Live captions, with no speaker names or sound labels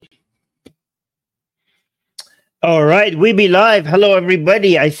All right, we be live. Hello,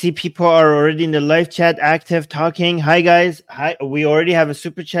 everybody. I see people are already in the live chat, active, talking. Hi, guys. Hi. We already have a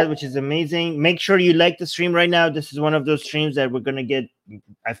super chat, which is amazing. Make sure you like the stream right now. This is one of those streams that we're gonna get.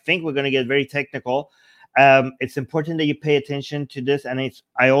 I think we're gonna get very technical. It's important that you pay attention to this, and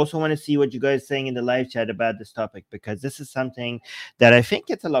I also want to see what you guys saying in the live chat about this topic because this is something that I think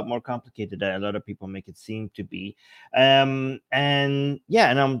it's a lot more complicated than a lot of people make it seem to be. And yeah,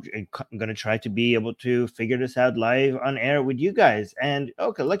 and I'm gonna try to be able to figure this out live on air with you guys. And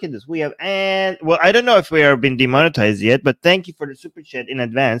okay, look at this. We have, and well, I don't know if we are been demonetized yet, but thank you for the super chat in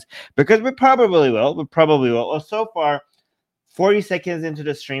advance because we probably will. We probably will. Well, so far 40 seconds into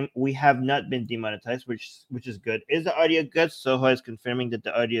the stream, we have not been demonetized, which is good. Is the audio good? Soho is confirming that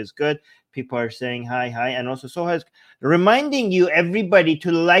the audio is good. People are saying hi, and also Soho is reminding you, everybody,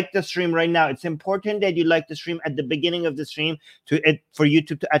 to like the stream right now. It's important that you like the stream at the beginning of the stream for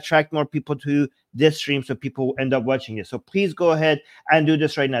YouTube to attract more people to this stream, so people end up watching it. So please go ahead and do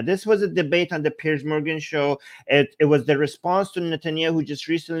this right now. This was a debate on the Piers Morgan show. It was the response to Netanyahu just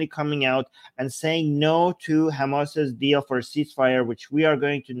recently coming out and saying no to Hamas's deal for a ceasefire, which we are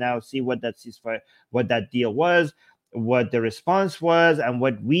going to now see what that deal was, what the response was, and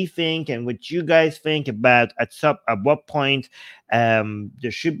what we think and what you guys think about at what point there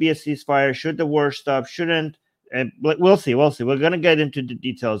should be a ceasefire, should the war stop, shouldn't. We'll see. We're gonna get into the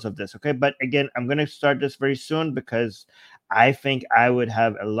details of this, okay? But again, I'm gonna start this very soon because I think I would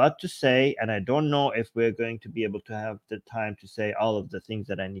have a lot to say, and I don't know if we're going to be able to have the time to say all of the things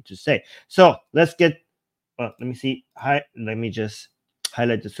that I need to say. So let's get. Let me see. Hi. Let me just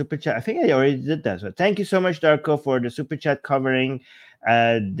highlight the super chat. I think I already did that. So thank you so much, Darko, for the super chat covering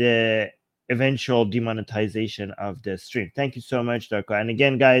the eventual demonetization of the stream. Thank you so much, Darko. And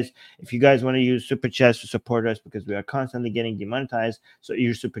again, guys, if you guys want to use super chats to support us because we are constantly getting demonetized, so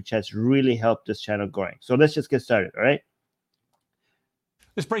your super chats really help this channel growing. So let's just get started, all right?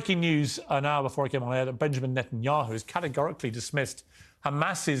 This breaking news an hour before I came on air that Benjamin Netanyahu has categorically dismissed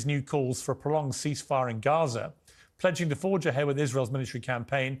Hamas's new calls for a prolonged ceasefire in Gaza, pledging to forge ahead with Israel's military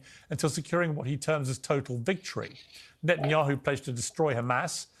campaign until securing what he terms as total victory. Netanyahu pledged to destroy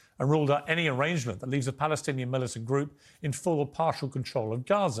Hamas and ruled out any arrangement that leaves a Palestinian militant group in full or partial control of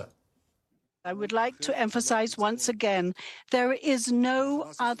Gaza. I would like to emphasize once again, there is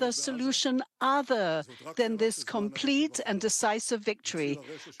no other solution other than this complete and decisive victory,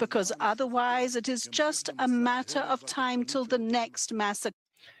 because otherwise it is just a matter of time till the next massacre.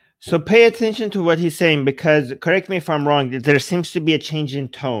 So pay attention to what he's saying, because correct me if I'm wrong, there seems to be a change in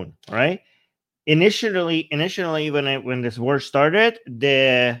tone, right? Initially, when this war started,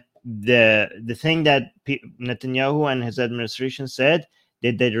 the thing that Netanyahu and his administration said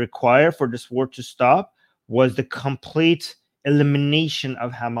that they require for this war to stop was the complete elimination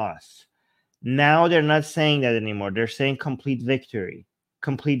of Hamas. Now they're not saying that anymore. They're saying complete victory,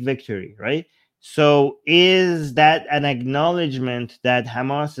 right? So is that an acknowledgement that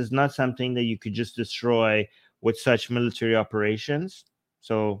Hamas is not something that you could just destroy with such military operations?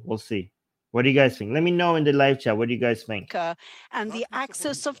 So we'll see. What do you guys think? Let me know in the live chat. What do you guys think? And the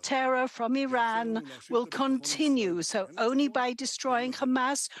axis of terror from Iran will continue. So only by destroying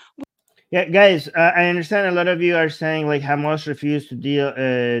Hamas. Yeah, guys, I understand a lot of you are saying like Hamas refused to deal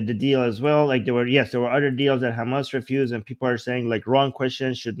the deal as well. Like there were other deals that Hamas refused, and people are saying like wrong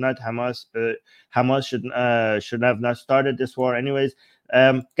question. Should not Hamas should have not started this war anyways.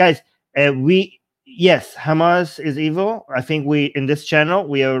 Guys, yes, Hamas is evil. I think we in this channel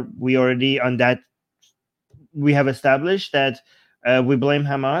we already on that we have established that we blame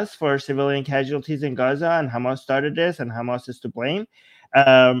Hamas for civilian casualties in Gaza, and Hamas started this, and Hamas is to blame.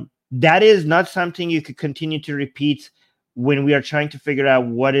 That is not something you could continue to repeat when we are trying to figure out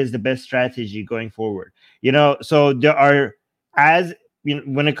what is the best strategy going forward. So there are, as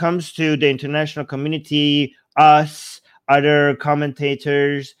when it comes to the international community, us, other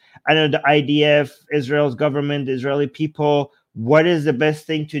commentators, I know the IDF, Israel's government, the Israeli people, what is the best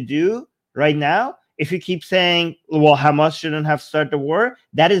thing to do right now? If you keep saying, well, Hamas shouldn't have started the war,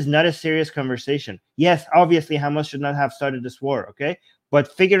 that is not a serious conversation. Yes, obviously Hamas should not have started this war, okay? But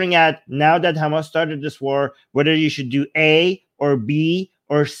figuring out now that Hamas started this war, whether you should do A or B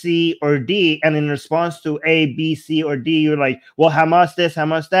or C or D, and in response to A, B, C, or D, you're like, well, Hamas this,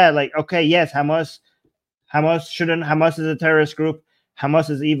 Hamas that. Like, okay, yes, Hamas is a terrorist group. Hamas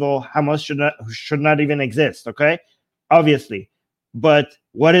is evil. Hamas should not even exist, okay? Obviously. But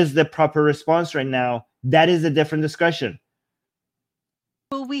what is the proper response right now? That is a different discussion.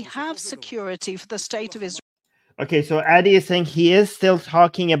 Will we have security for the state of Israel? Okay, so Adi is saying he is still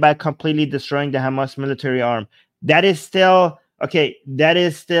talking about completely destroying the Hamas military arm. That is still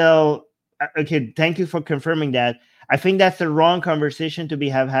okay, thank you for confirming that. I think that's the wrong conversation to be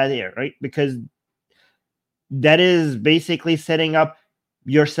have had here, right? Because that is basically setting up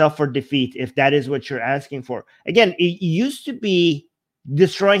yourself for defeat if that is what you're asking for. Again, it used to be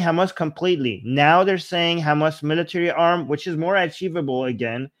destroying Hamas completely. Now they're saying Hamas military arm, which is more achievable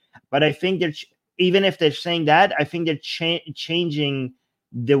again. But I think even if they're saying that, I think they're changing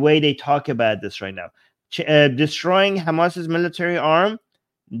the way they talk about this right now. Destroying Hamas's military arm,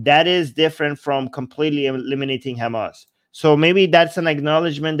 that is different from completely eliminating Hamas. So maybe that's an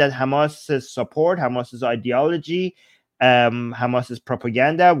acknowledgement that Hamas's support, Hamas's ideology, Hamas's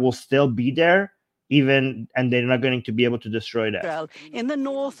propaganda will still be there, and they're not going to be able to destroy that. In the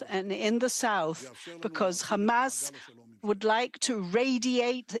north and in the south, because Hamas would like to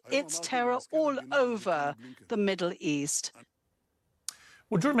radiate its terror all over the Middle East.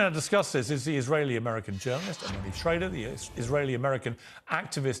 Well, joining me to discuss this is the Israeli-American journalist Emily Schrader, the Israeli-American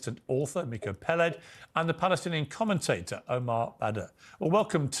activist and author Miko Peled, and the Palestinian commentator Omar Badr. Well,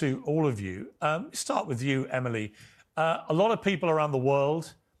 welcome to all of you. Start with you, Emily. A lot of people around the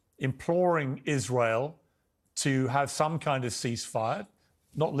world imploring Israel to have some kind of ceasefire,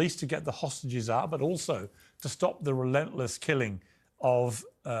 not least to get the hostages out, but also to stop the relentless killing of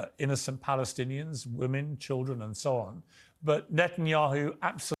innocent Palestinians, women, children, and so on. But Netanyahu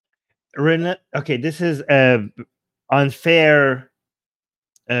absolutely... Okay, this is unfair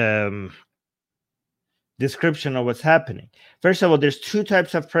description of what's happening. First of all, there's two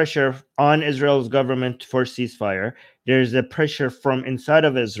types of pressure on Israel's government for ceasefire. There's the pressure from inside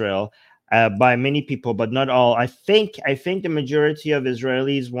of Israel by many people, but not all. I think the majority of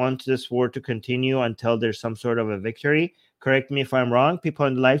Israelis want this war to continue until there's some sort of a victory. Correct me if I'm wrong, people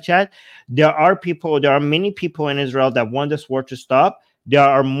in the live chat. There are many people in Israel that want this war to stop. There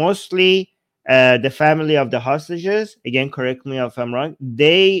are mostly the family of the hostages. Again, correct me if I'm wrong.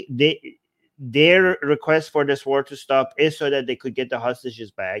 Their request for this war to stop is so that they could get the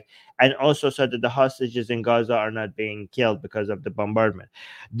hostages back, and also so that the hostages in Gaza are not being killed because of the bombardment.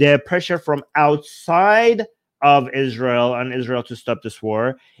 The pressure from outside of Israel on Israel to stop this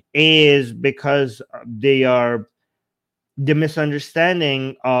war is because the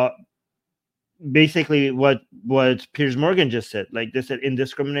misunderstanding, basically what Piers Morgan just said, like they said,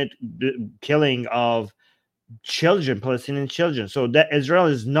 indiscriminate killing of children, Palestinian children. So that Israel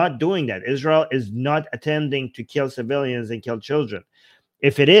is not doing that. Israel is not attempting to kill civilians and kill children.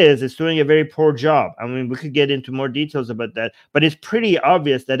 If it is, it's doing a very poor job. I mean, we could get into more details about that, but it's pretty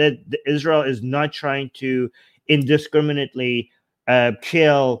obvious that Israel is not trying to indiscriminately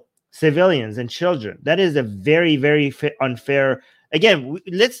kill civilians and children. That is a very, very unfair. Again,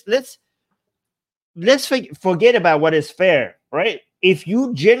 let's forget about what is fair, right? If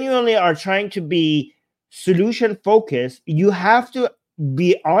you genuinely are trying to be solution focused, you have to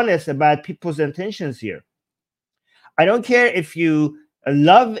be honest about people's intentions here. I don't care if you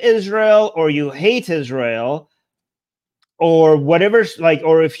love Israel or you hate Israel or whatever,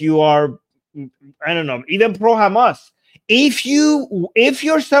 or if you are, I don't know, even pro Hamas. If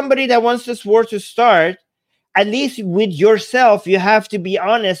you're somebody that wants this war to start, at least with yourself, you have to be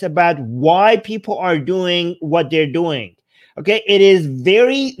honest about why people are doing what they're doing. Okay, it is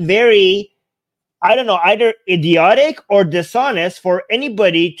very, very, I don't know, either idiotic or dishonest for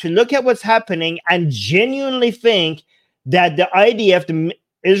anybody to look at what's happening and genuinely think that the IDF,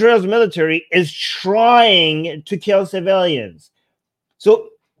 Israel's military, is trying to kill civilians. So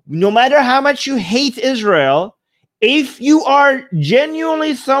no matter how much you hate Israel, if you are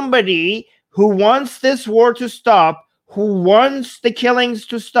genuinely somebody who wants this war to stop, who wants the killings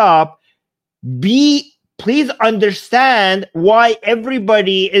to stop, please understand why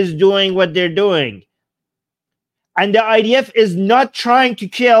everybody is doing what they're doing. And the IDF is not trying to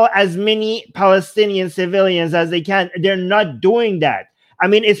kill as many Palestinian civilians as they can. They're not doing that. I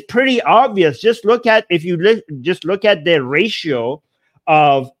mean, it's pretty obvious. Just look at the ratio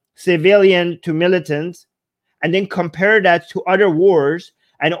of civilian to militants, and then compare that to other wars,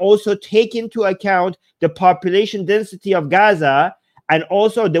 and also take into account the population density of Gaza and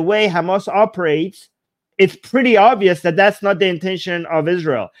also the way Hamas operates. It's pretty obvious that that's not the intention of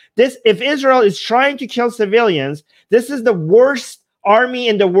Israel. If Israel is trying to kill civilians, this is the worst army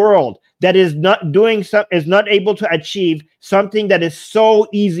in the world that is not able to achieve something that is so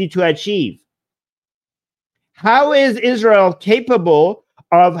easy to achieve. How is Israel capable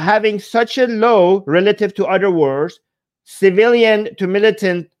of having such a low, relative to other wars, civilian to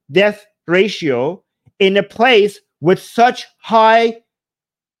militant death ratio in a place with such high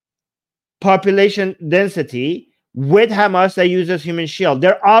population density with Hamas that uses human shield?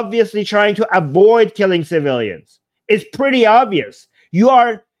 They're obviously trying to avoid killing civilians. It's pretty obvious. You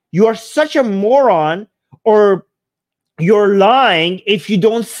are You are such a moron, or you're lying if you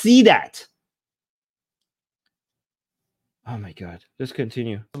don't see that. Oh my God. Let's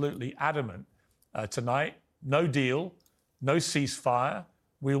continue. Absolutely adamant tonight. No deal, no ceasefire.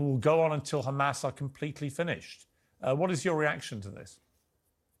 We will go on until Hamas are completely finished. What is your reaction to this?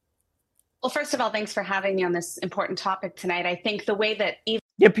 Well, first of all, thanks for having me on this important topic tonight. I think the way that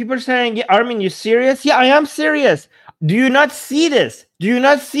Yeah, people are saying, yeah, Armin, you serious? Yeah, I am serious. Do you not see this? Do you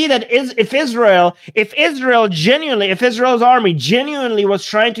not see that if Israel's army genuinely was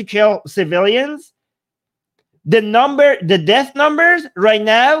trying to kill civilians, the death numbers right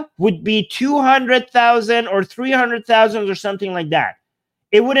now would be 200,000 or 300,000 or something like that.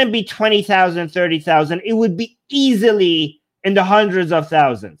 It wouldn't be 20,000, 30,000. It would be easily in the hundreds of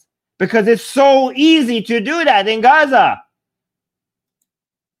thousands, because it's so easy to do that in Gaza.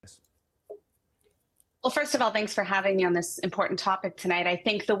 Well, first of all, thanks for having me on this important topic tonight. I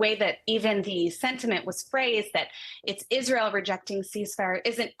think the way that even the sentiment was phrased, that it's Israel rejecting ceasefire,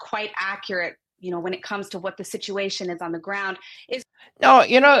 isn't quite accurate, when it comes to what the situation is on the ground. No,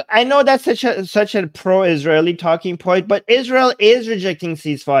 I know that's such a pro-Israeli talking point, but Israel is rejecting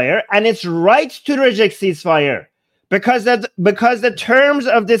ceasefire, and it's right to reject ceasefire because the terms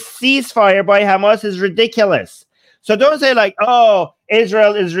of this ceasefire by Hamas is ridiculous. So don't say like, oh,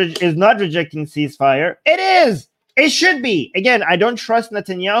 Israel is not rejecting ceasefire. It is. It should be. Again, I don't trust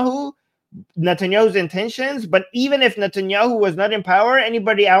Netanyahu's intentions, but even if Netanyahu was not in power,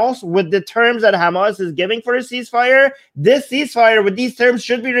 anybody else with the terms that Hamas is giving for a ceasefire, this ceasefire with these terms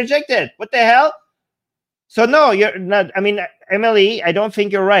should be rejected. What the hell? So no, you're not. I mean, Emily, I don't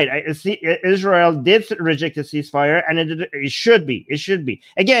think you're right. Israel did reject the ceasefire, and it should be. It should be.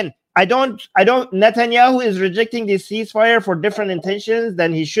 Again, I don't. Netanyahu is rejecting the ceasefire for different intentions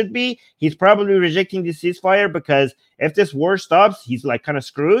than he should be. He's probably rejecting the ceasefire because if this war stops, he's like kind of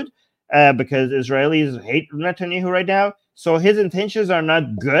screwed. Because Israelis hate Netanyahu right now. So his intentions are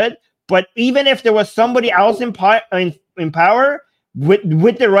not good. But even if there was somebody else in power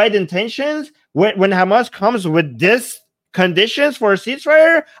with the right intentions, when Hamas comes with this conditions for a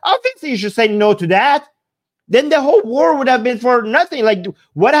ceasefire, obviously you should say no to that. Then the whole war would have been for nothing. Like,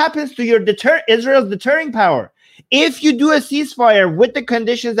 what happens to your Israel's deterring power? If you do a ceasefire with the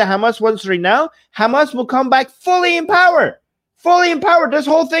conditions that Hamas wants right now, Hamas will come back fully in power. Fully empowered. This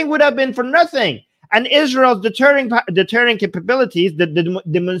whole thing would have been for nothing. And Israel's deterring capabilities, the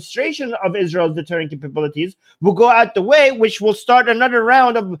demonstration of Israel's deterring capabilities, will go out the way, which will start another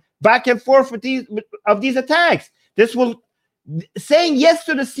round of back and forth with these attacks. This will saying yes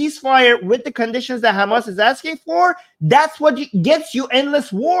to the ceasefire with the conditions that Hamas is asking for. That's what gets you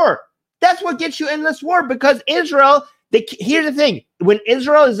endless war. That's what gets you endless war, because Israel. Here's the thing: when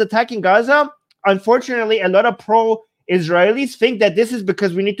Israel is attacking Gaza, unfortunately, a lot of Israelis think that this is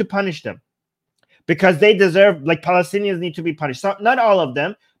because we need to punish them, because they deserve, like Palestinians need to be punished. So, not all of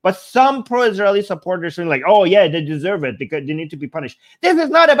them, but some pro-Israeli supporters are like, oh yeah, they deserve it because they need to be punished. This is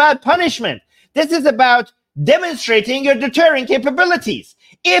not about punishment. This is about demonstrating your deterring capabilities.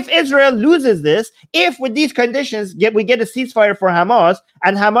 If Israel loses this, if with these conditions we get a ceasefire for Hamas,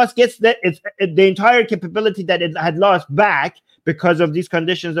 and Hamas gets the entire capability that it had lost back because of these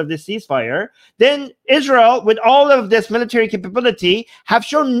conditions of this ceasefire, then Israel, with all of this military capability, have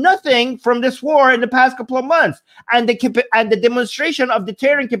shown nothing from this war in the past couple of months. And the demonstration of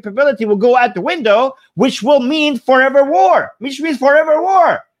deterring capability will go out the window, which will mean forever war, which means forever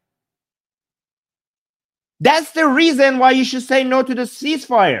war. That's the reason why you should say no to the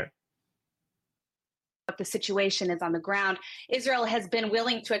ceasefire. What the situation is on the ground. Israel has been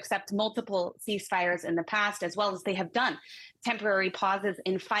willing to accept multiple ceasefires in the past, as well as they have done temporary pauses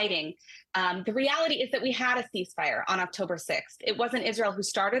in fighting. The reality is that we had a ceasefire on October 6th. It wasn't Israel who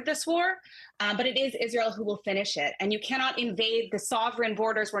started this war, but it is Israel who will finish it. And you cannot invade the sovereign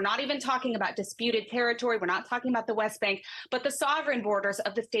borders. We're not even talking about disputed territory. We're not talking about the West Bank, but the sovereign borders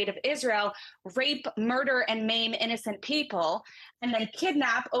of the state of Israel, rape, murder, and maim innocent people, and then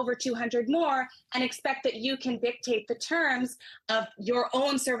kidnap over 200 more and expect that you can dictate the terms of your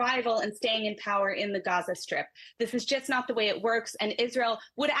own survival and staying in power in the Gaza Strip. This is just not the way it works, and Israel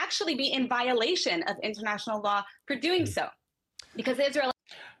would actually be in violation of international law for doing so, because Israel.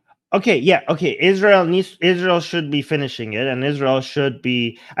 Israel should be finishing it, and Israel should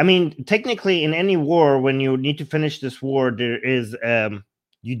be. I mean, technically, in any war, when you need to finish this war, there is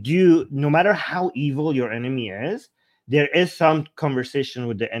no matter how evil your enemy is, there is some conversation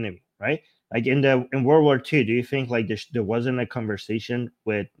with the enemy, right? Like in World War II, do you think like there wasn't a conversation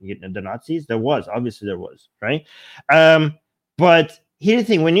with the Nazis? There was, obviously there was, right? But here's the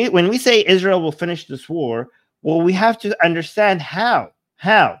thing: when we say Israel will finish this war, well, we have to understand how.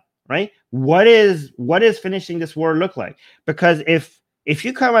 How? Right? What is finishing this war look like? Because if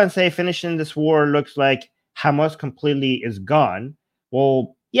you come and say finishing this war looks like Hamas completely is gone,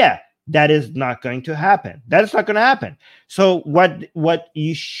 well, yeah, that is not going to happen. That's not going to happen. So what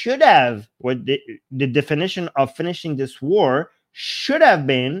you should have, what the definition of finishing this war should have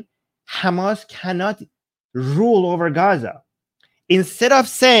been, Hamas cannot rule over Gaza. Instead of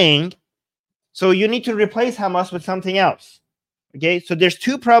saying, so you need to replace Hamas with something else. Okay, so there's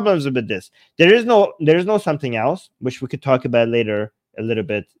two problems with this. There is no something else, which we could talk about later a little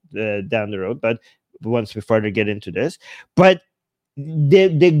bit down the road, but once we further get into this. But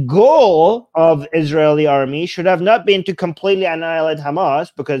the goal of Israeli army should have not been to completely annihilate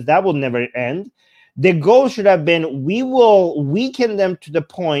Hamas, because that will never end. The goal should have been, we will weaken them to the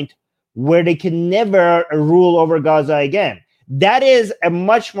point where they can never rule over Gaza again. That is a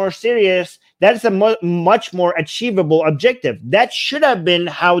much more serious, that's a much more achievable objective. That should have been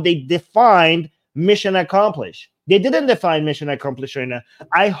how they defined mission accomplished. They didn't define mission accomplished right now.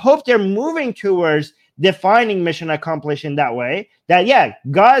 I hope they're moving towards defining mission accomplished in that way. That, yeah,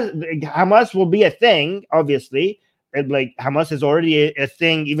 Hamas will be a thing, obviously. Like, Hamas is already a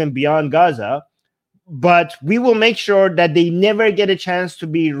thing even beyond Gaza. But we will make sure that they never get a chance to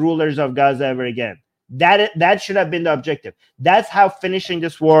be rulers of Gaza ever again. That should have been the objective. That's how finishing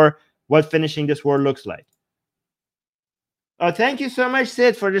this war looks like. Oh, thank you so much,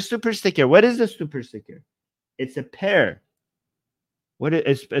 Sid, for the super sticker. What is the super sticker? It's a pear.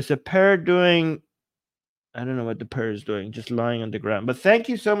 It's a pear doing, I don't know what the pear is doing, just lying on the ground. But thank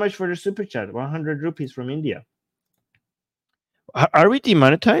you so much for the super chat. 100 rupees from India. Are we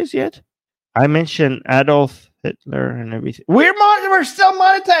demonetized yet? I mentioned Adolf Hitler and everything. We're still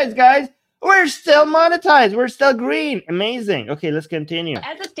monetized, guys. We're still monetized. We're still green. Amazing. Okay, let's continue.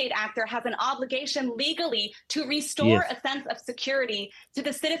 As a state actor, has an obligation legally to restore a sense of security to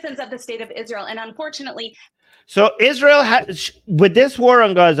the citizens of the state of Israel. And unfortunately, so Israel with this war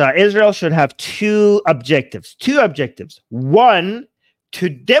on Gaza, Israel should have two objectives. One, to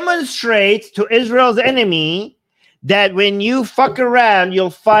demonstrate to Israel's enemy that when you fuck around, you'll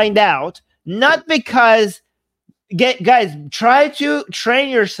find out. Not because, guys, try to train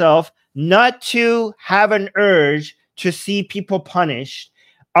yourself not to have an urge to see people punished.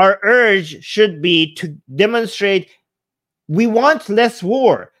 Our urge should be to demonstrate we want less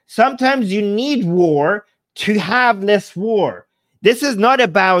war. Sometimes you need war to have less war. This is not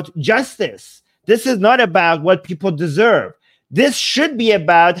about justice. This is not about what people deserve. This should be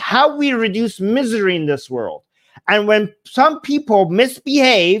about how we reduce misery in this world. And when some people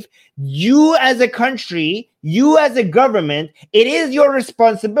misbehave, you as a country, you as a government, it is your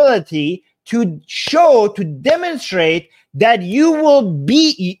responsibility to demonstrate that you will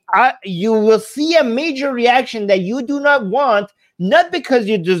see a major reaction that you do not want, not because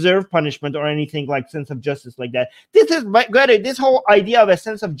you deserve punishment or anything like sense of justice like that. This whole idea of a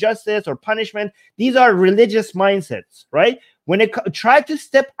sense of justice or punishment, these are religious mindsets, right? When try to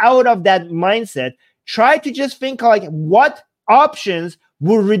step out of that mindset, try to just think like what options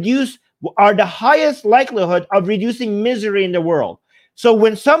are the highest likelihood of reducing misery in the world. So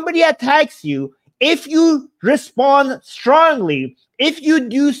when somebody attacks you, if you respond strongly, if you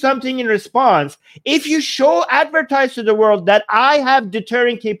do something in response, if you advertise to the world that I have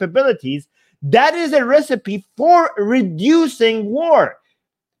deterring capabilities, that is a recipe for reducing war.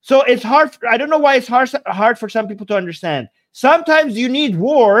 So it's hard. I don't know why it's hard for some people to understand. Sometimes you need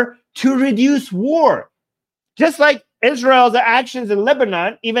war to reduce war. Just like Israel's actions in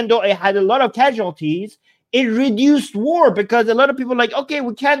Lebanon, even though it had a lot of casualties, it reduced war because a lot of people are like, okay,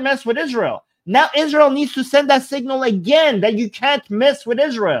 we can't mess with Israel. Now Israel needs to send that signal again that you can't mess with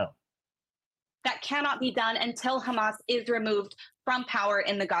Israel. That cannot be done until Hamas is removed from power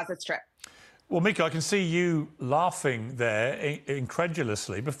in the Gaza Strip. Well, Mika, I can see you laughing there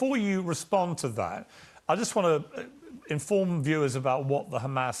incredulously. Before you respond to that, I just want to inform viewers about what the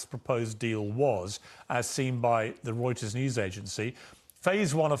Hamas proposed deal was, as seen by the Reuters news agency.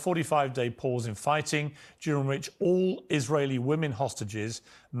 Phase 1, a 45-day pause in fighting, during which all Israeli women hostages,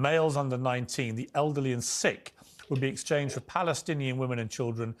 males under 19, the elderly and sick, would be exchanged for Palestinian women and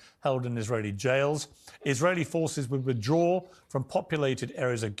children held in Israeli jails. Israeli forces would withdraw from populated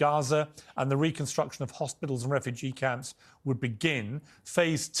areas of Gaza, and the reconstruction of hospitals and refugee camps would begin.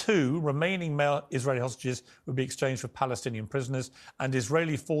 Phase 2, remaining male Israeli hostages would be exchanged for Palestinian prisoners, and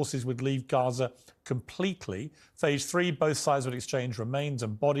Israeli forces would leave Gaza completely. Phase 3, both sides would exchange remains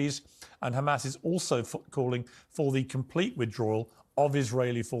and bodies, and Hamas is also calling for the complete withdrawal of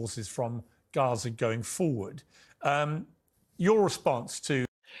Israeli forces from Gaza going forward. Your response to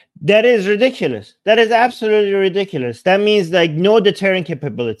That is ridiculous. That is absolutely ridiculous. That means like no deterrent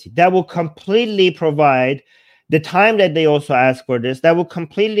capability. That will completely provide the time that they also ask for this. That will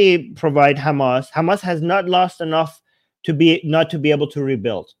completely provide Hamas. Hamas has not lost enough to be not to be able to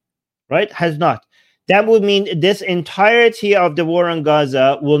rebuild, right? Has not. That would mean this entirety of the war on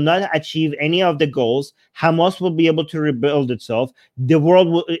Gaza will not achieve any of the goals. Hamas will be able to rebuild itself. The world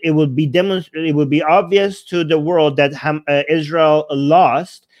will, it will be it will be obvious to the world that Israel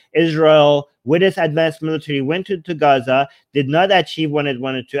lost. Israel, with its advanced military, went to Gaza, did not achieve what it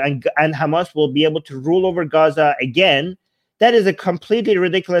wanted to, and Hamas will be able to rule over Gaza again. That is a completely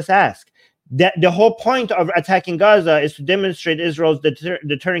ridiculous ask. That the whole point of attacking Gaza is to demonstrate Israel's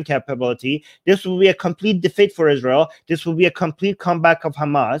deterrent capability. This will be a complete defeat for Israel. This will be a complete comeback of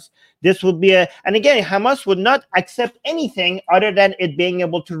Hamas. This will be and again, Hamas would not accept anything other than it being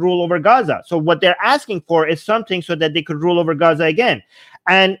able to rule over Gaza. So what they're asking for is something so that they could rule over Gaza again.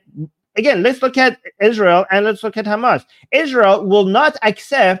 And again, let's look at Israel and let's look at Hamas. Israel will not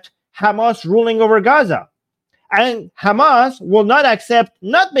accept Hamas ruling over Gaza. And Hamas will not accept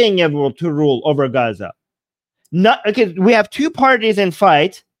not being able to rule over Gaza. Okay, we have two parties in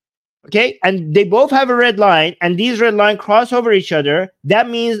fight, okay, and they both have a red line, and these red lines cross over each other. That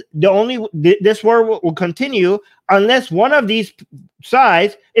means this war will continue unless one of these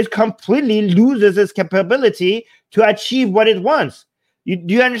sides is completely loses its capability to achieve what it wants. Do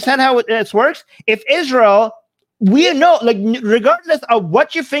you understand how this works? If Israel, we know, like, regardless of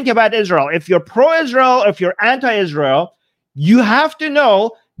what you think about Israel, if you're pro-Israel, if you're anti-Israel, you have to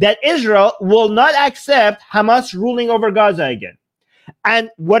know that Israel will not accept Hamas ruling over Gaza again. And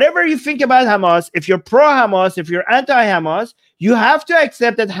whatever you think about Hamas, if you're pro-Hamas, if you're anti-Hamas, you have to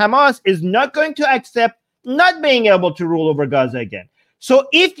accept that Hamas is not going to accept not being able to rule over Gaza again. So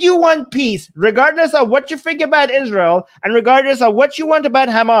if you want peace, regardless of what you think about Israel and regardless of what you want about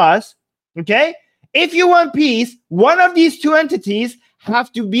Hamas, okay, if you want peace, one of these two entities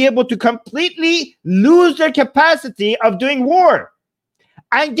have to be able to completely lose their capacity of doing war.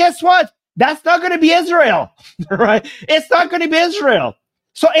 And guess what? That's not going to be Israel, right? It's not going to be Israel.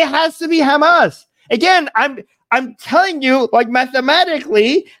 So it has to be Hamas. Again, I'm telling you, like,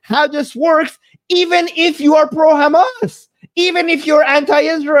 mathematically, how this works, even if you are pro-Hamas, even if you're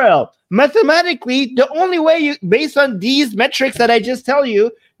anti-Israel. Mathematically, the only way based on these metrics that I just tell you,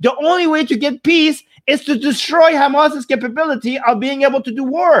 the only way to get peace is to destroy Hamas's capability of being able to do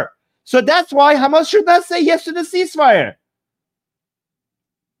war. So that's why Hamas should not say yes to the ceasefire.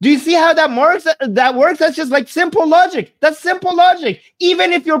 Do you see how that works? That's just like simple logic. That's simple logic,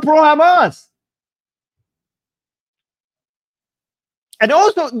 even if you're pro-Hamas. And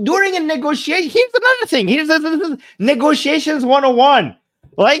also, during a negotiation, here's another thing. Here's negotiations 101.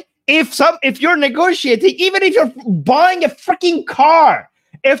 Like, if you're negotiating, even if you're buying a freaking car,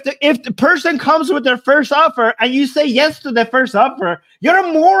 if the person comes with their first offer and you say yes to the first offer, you're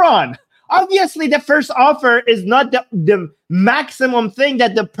a moron. Obviously, the first offer is not the maximum thing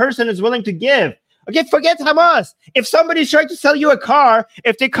that the person is willing to give. Okay, forget Hamas. If somebody's trying to sell you a car,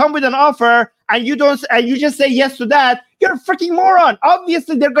 if they come with an offer and you just say yes to that, you're a freaking moron.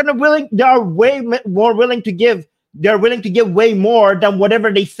 Obviously, they are way more willing to give. They're willing to give way more than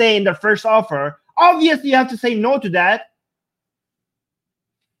whatever they say in their first offer. Obviously, you have to say no to that.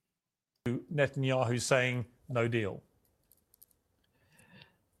 Netanyahu saying no deal.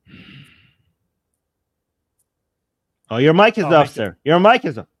 Oh, your mic is off, sir. Your mic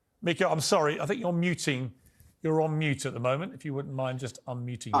is off. Miko, I'm sorry. I think you're muting. You're on mute at the moment. If you wouldn't mind just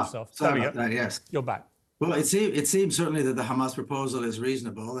unmuting yourself. Sorry about that, yes. You're back. Well, it seems certainly that the Hamas proposal is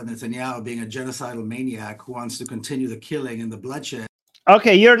reasonable, and Netanyahu, being a genocidal maniac who wants to continue the killing and the bloodshed.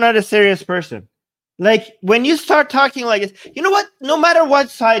 Okay, you're not a serious person. Like, when you start talking like this, you know what? No matter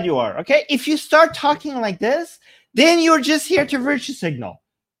what side you are, okay? If you start talking like this, then you're just here to virtue signal.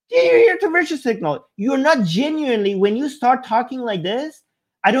 You're here to virtue signal. You're not genuinely, when you start talking like this,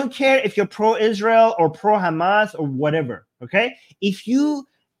 I don't care if you're pro-Israel or pro-Hamas or whatever, okay? If you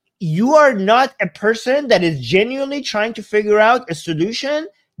are not a person that is genuinely trying to figure out a solution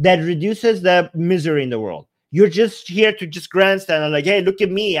that reduces the misery in the world. You're just here to just grandstand and like, hey, look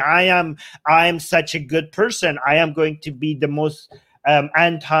at me. I am such a good person. I am going to be the most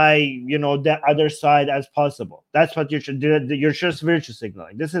anti, the other side as possible. That's what you're just virtue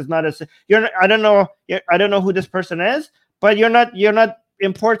signaling. This is not I don't know who this person is, but you're not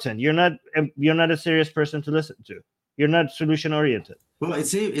important. You're not a serious person to listen to. You're not solution oriented. Well, it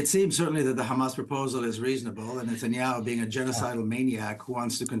seems certainly that the Hamas proposal is reasonable, and Netanyahu, being a genocidal maniac who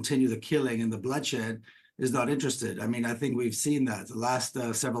wants to continue the killing and the bloodshed, is not interested. I mean, I think we've seen that the last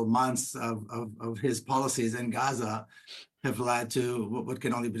several months of his policies in Gaza have led to what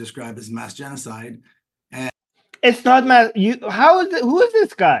can only be described as mass genocide. It's not mass. How is it? Who is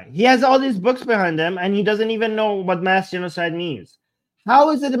this guy? He has all these books behind him, and he doesn't even know what mass genocide means.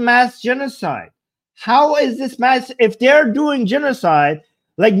 How is it a mass genocide? How is this mass? If they're doing genocide,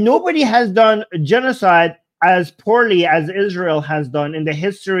 like nobody has done genocide as poorly as Israel has done in the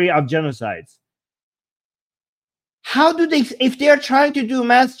history of genocides. How do they, if they're trying to do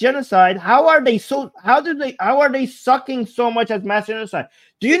mass genocide, how are they sucking so much as mass genocide?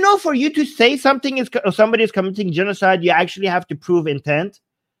 Do you know, for you to say somebody is committing genocide, you actually have to prove intent?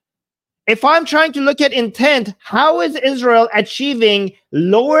 If I'm trying to look at intent, how is Israel achieving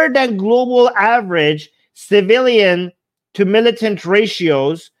lower than global average civilian to militant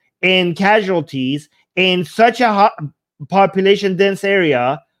ratios in casualties in such a population dense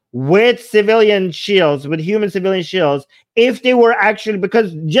area with civilian shields, with human civilian shields, if they were actually,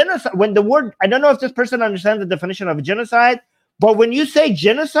 because genocide, when the word, I don't know if this person understands the definition of genocide, but when you say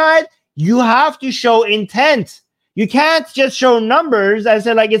genocide, you have to show intent. You can't just show numbers and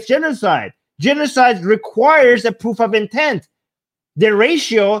say like it's genocide. Genocide requires a proof of intent. The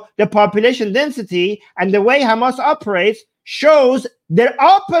ratio, the population density, and the way Hamas operates shows the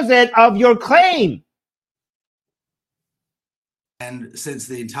opposite of your claim. And since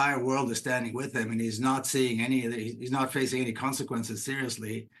the entire world is standing with him and he's not seeing he's not facing any consequences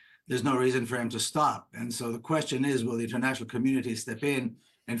seriously, there's no reason for him to stop. And so the question is, will the international community step in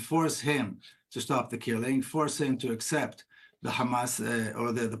and force him to stop the killing, force him to accept the Hamas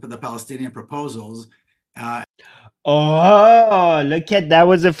or the Palestinian proposals? Oh, look at that!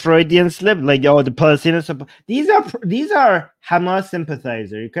 Was a Freudian slip. Like, oh, the Palestinians. These are Hamas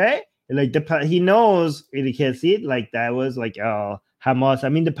sympathizers. Okay, like he knows he can see it. Like that was like Hamas. I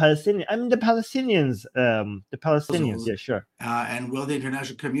mean the Palestinians. The Palestinians. Yeah, sure. And will the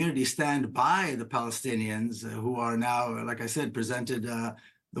international community stand by the Palestinians who are now, like I said, presented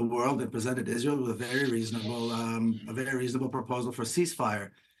the world and presented Israel with a very reasonable proposal for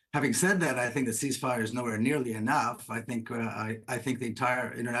ceasefire? Having said that, I think the ceasefire is nowhere nearly enough. I think I think the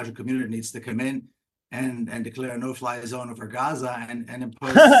entire international community needs to come in and declare a no-fly zone over Gaza and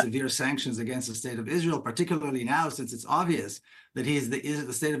impose severe sanctions against the state of Israel, particularly now since it's obvious that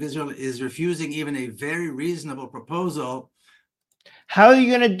the state of Israel is refusing even a very reasonable proposal. How are you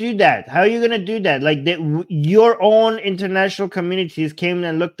going to do that? How are you going to do that? Like your own international communities came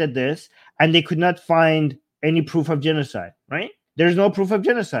and looked at this and they could not find any proof of genocide, right? There's no proof of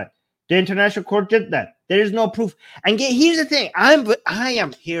genocide. The international court did that. There is no proof. And here's the thing. I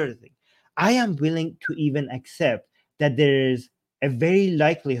am willing to even accept that there is a very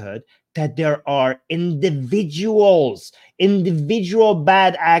likelihood that there are individual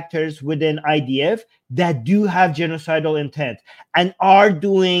bad actors within IDF that do have genocidal intent and are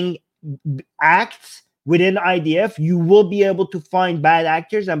doing acts within IDF. You will be able to find bad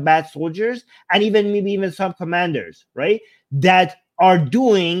actors and bad soldiers and maybe even some commanders, right? That are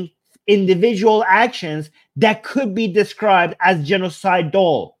doing individual actions that could be described as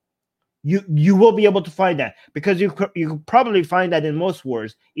genocidal. You will be able to find that because you could probably find that in most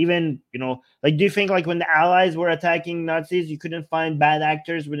wars. Even, like, do you think like when the Allies were attacking Nazis, you couldn't find bad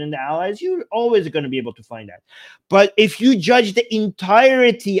actors within the Allies? You're always going to be able to find that. But if you judge the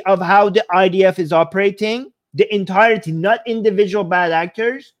entirety of how the IDF is operating, the entirety, not individual bad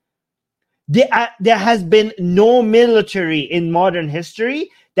actors, there has been no military in modern history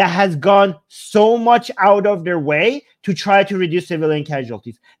that has gone so much out of their way to try to reduce civilian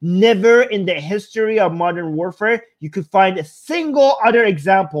casualties. Never in the history of modern warfare you could find a single other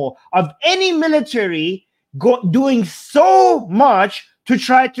example of any military doing so much to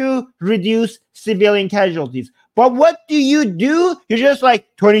try to reduce civilian casualties. But what do? You're just like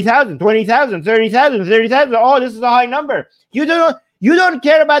 20,000, 20,000, 30,000, 30,000. Oh, this is a high number. You don't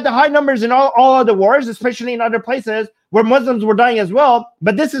care about the high numbers in all other wars, especially in other places where Muslims were dying as well.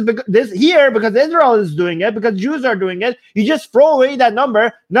 But this is because Israel is doing it, because Jews are doing it. You just throw away that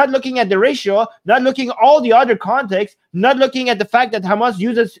number, not looking at the ratio, not looking at all the other context, not looking at the fact that Hamas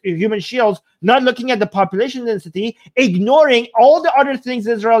uses human shields, not looking at the population density, ignoring all the other things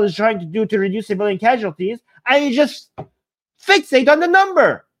Israel is trying to do to reduce civilian casualties, and you just fixate on the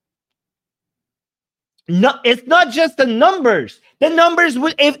number. No, it's not just the numbers. The numbers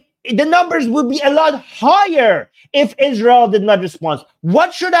would be a lot higher if Israel did not respond.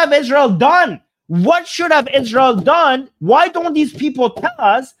 What should have Israel done? What should have Israel done? Why don't these people tell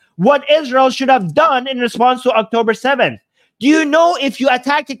us what Israel should have done in response to October 7th? Do you know if you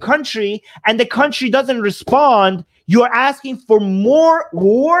attack a country and the country doesn't respond, you're asking for more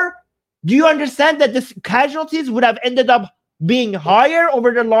war? Do you understand that the casualties would have ended up being higher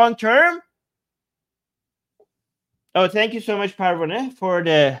over the long term? Oh, thank you so much, Parvane, for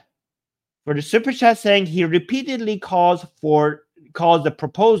the super chat, saying he repeatedly calls the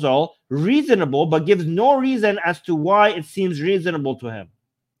proposal reasonable, but gives no reason as to why it seems reasonable to him.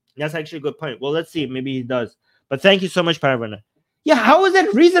 That's actually a good point. Well, let's see. Maybe he does. But thank you so much, Parvana. Yeah, how is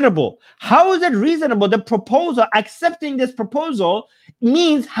it reasonable? How is it reasonable? The proposal, accepting this proposal,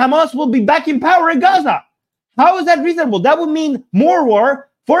 means Hamas will be back in power in Gaza. How is that reasonable? That would mean more war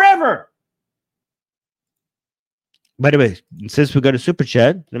forever. By the way, since we got a super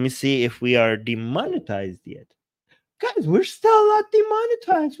chat, let me see if we are demonetized yet. Guys, we're still not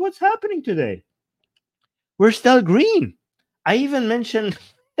demonetized. What's happening today? We're still green. I even mentioned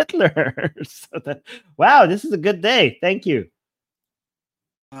Hitler. Wow, this is a good day. Thank you.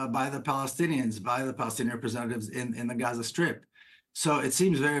 By the Palestinians, by the Palestinian representatives in the Gaza Strip. So it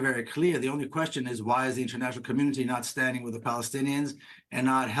seems very, very clear. The only question is, why is the international community not standing with the Palestinians and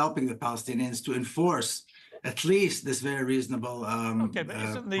not helping the Palestinians to enforce at least this very reasonable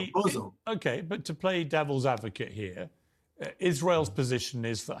proposal? But to play devil's advocate here, Israel's position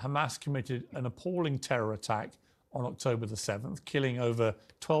is that Hamas committed an appalling terror attack on October the 7th, killing over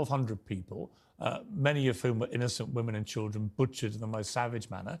 1,200 people, many of whom were innocent women and children, butchered in the most savage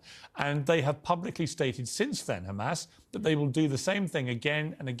manner. And they have publicly stated since then, Hamas, that they will do the same thing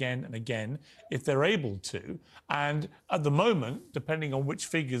again and again and again if they're able to. And at the moment, depending on which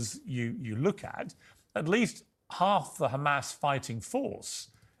figures you look at least half the Hamas fighting force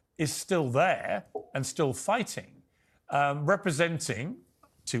is still there and still fighting, representing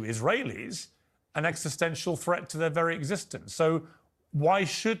to Israelis an existential threat to their very existence. So why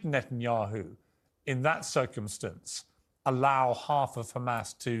should Netanyahu, in that circumstance, allow half of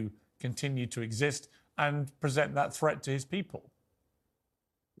Hamas to continue to exist and present that threat to his people?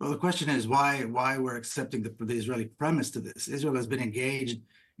 Well, the question is why we're accepting the Israeli premise to this. Israel has been engaged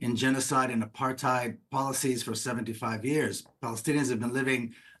in genocide and apartheid policies for 75 years. Palestinians have been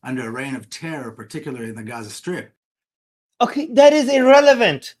living under a reign of terror, particularly in the Gaza Strip. Okay, that is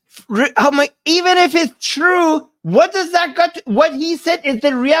irrelevant. Even if it's true, what does that got to, what he said is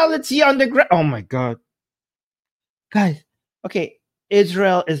the reality on the ground. Oh my God. Guys, okay,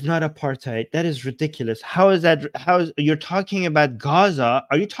 Israel is not apartheid. That is ridiculous. How is you're talking about Gaza?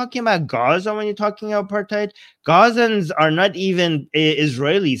 Are you talking about Gaza when you're talking about apartheid? Gazans are not even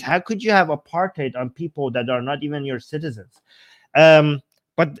Israelis. How could you have apartheid on people that are not even your citizens?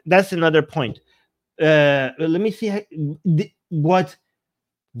 But that's another point. Let me see what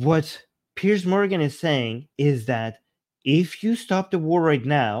Piers Morgan is saying is that if you stop the war right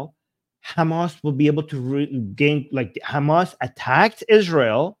now, Hamas will be able to regain. Like, Hamas attacked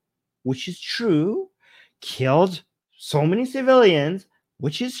Israel, which is true, killed so many civilians,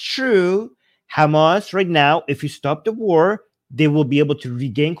 which is true. Hamas right now, if you stop the war, they will be able to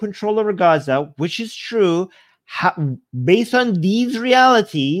regain control over Gaza, which is true. Based on these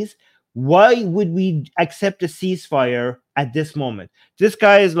realities, why would we accept a ceasefire at this moment? This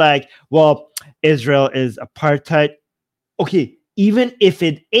guy is like, well, Israel is apartheid. Okay, even if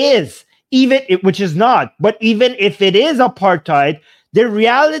it is, which is not, but even if it is apartheid, the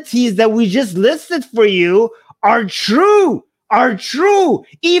realities that we just listed for you are true.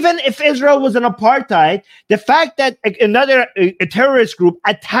 Even if Israel was an apartheid, the fact that another a terrorist group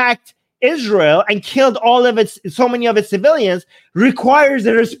attacked Israel and killed so many of its civilians requires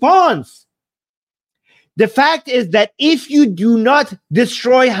a response. The fact is that if you do not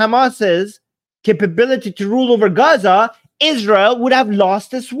destroy Hamas's capability to rule over Gaza, Israel would have lost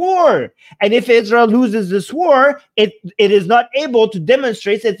this war. And if Israel loses this war, it is not able to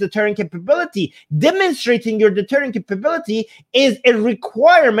demonstrate its deterrent capability. Demonstrating your deterrent capability is a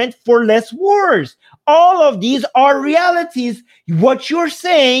requirement for less wars. All of these are realities. What you're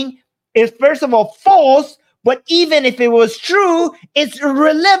saying is, first of all, false, but even if it was true, it's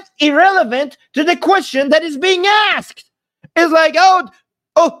irrelevant to the question that is being asked. It's like, oh,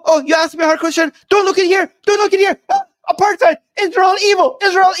 you asked me a hard question. Don't look in here. Apartheid, Israel evil.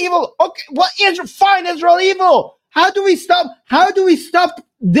 Okay, well, fine, Israel evil. How do we stop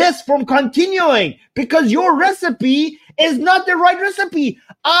this from continuing? Because your recipe is not the right recipe.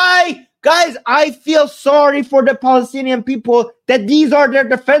 Guys, I feel sorry for the Palestinian people that these are their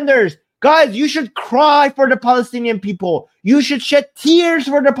defenders. Guys, you should cry for the Palestinian people. You should shed tears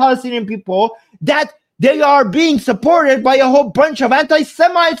for the Palestinian people that they are being supported by a whole bunch of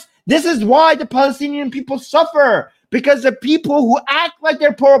anti-Semites. This is why the Palestinian people suffer, because the people who act like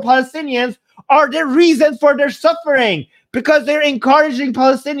they're pro-Palestinians are the reason for their suffering, because they're encouraging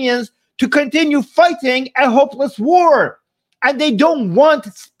Palestinians to continue fighting a hopeless war. And they don't want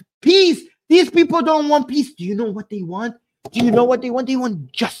peace. These people don't want peace. Do you know what they want? They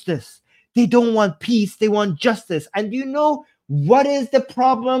want justice. They don't want peace. They want justice. And do you know what is the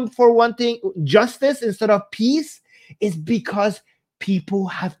problem for wanting justice instead of peace? Is because people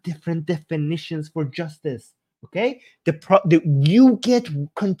have different definitions for justice. Okay, you get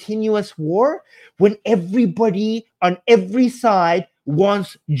continuous war when everybody on every side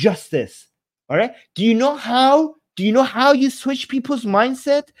wants justice. All right. Do you know how you switch people's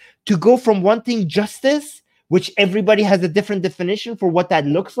mindset to go from wanting justice, which everybody has a different definition for what that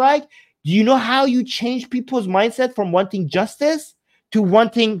looks like? Do you know how you change people's mindset from wanting justice to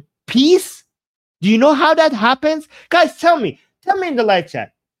wanting peace? Do you know how that happens? Guys, tell me in the live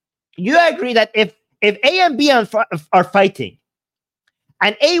chat. You agree that if A and B are fighting,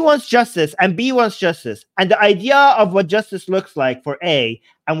 and A wants justice and B wants justice, and the idea of what justice looks like for A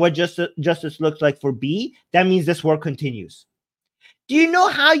and what justice looks like for B, that means this war continues. Do you know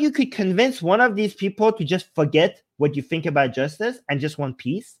how you could convince one of these people to just forget what you think about justice and just want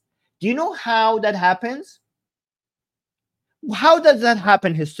peace? Do you know how that happens? How does that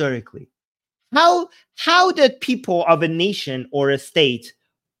happen historically? How did people of a nation or a state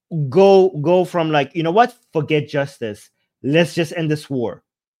go from like, you know what, forget justice, let's just end this war?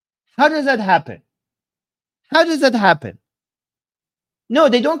 How does that happen? How does that happen? No,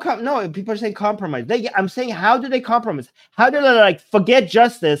 they don't come. No, people are saying compromise. I'm saying, how do they compromise? How do they like forget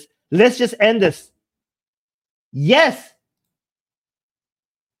justice? Let's just end this. Yes,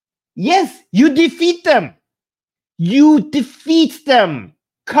 you defeat them. You defeat them.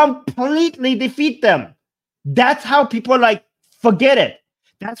 Completely defeat them. That's how people like forget it.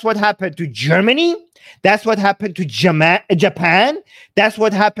 That's what happened to Germany. That's what happened to Japan. That's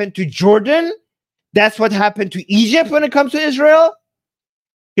what happened to Jordan. That's what happened to Egypt when it comes to Israel.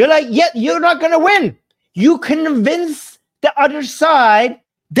 You're like, yeah, you're not going to win. You convince the other side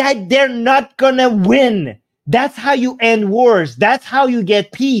that they're not going to win. That's how you end wars. That's how you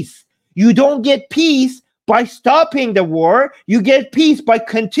get peace. You don't get peace by stopping the war. You get peace by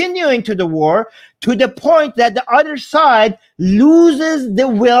continuing to the war to the point that the other side loses the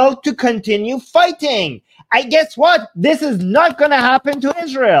will to continue fighting. I guess what? This is not going to happen to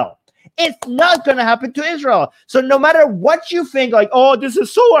Israel. It's not going to happen to Israel. So no matter what you think, like, oh, this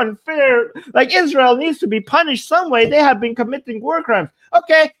is so unfair, like Israel needs to be punished some way, they have been committing war crimes.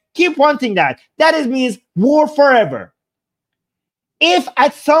 Okay, keep wanting that. That means war forever. If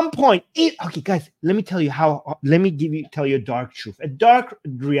at some point, okay, guys, let me tell you a dark truth, a dark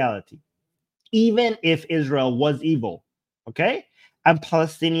reality. Even if Israel was evil, okay, and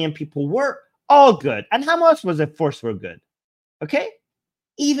Palestinian people were all good, and Hamas was a force for good, okay,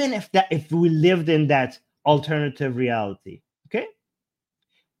 even if we lived in that alternative reality, okay,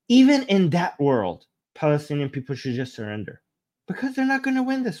 even in that world, Palestinian people should just surrender because they're not going to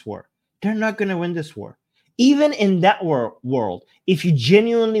win this war. They're not going to win this war. Even in that world, if you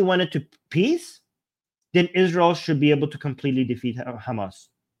genuinely wanted to peace, then Israel should be able to completely defeat Hamas.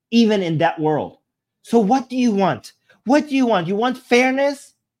 Even in that world. So what do you want? What do you want? You want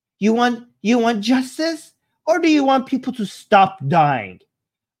fairness? You want justice? Or do you want people to stop dying?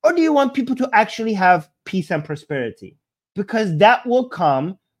 Or do you want people to actually have peace and prosperity? Because that will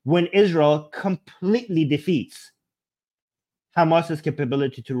come when Israel completely defeats Hamas's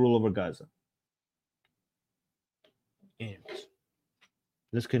capability to rule over Gaza. And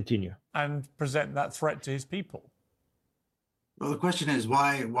let's continue. And present that threat to his people. Well, the question is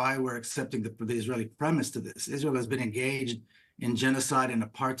why we're accepting the Israeli premise to this. Israel has been engaged in genocide and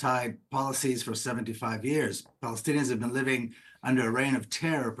apartheid policies for 75 years. Palestinians have been living under a reign of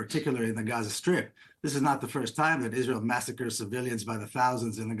terror, particularly in the Gaza Strip. This is not the first time that Israel massacres civilians by the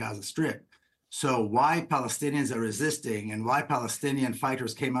thousands in the Gaza Strip. So why Palestinians are resisting and why Palestinian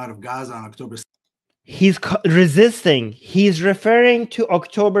fighters came out of Gaza on October 7th. He's resisting. He's referring to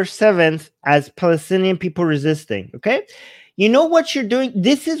October 7th as Palestinian people resisting, okay? You know what you're doing?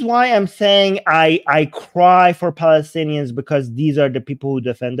 This is why I'm saying I cry for Palestinians, because these are the people who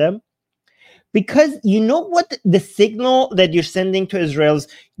defend them. Because you know what the signal that you're sending to Israelis,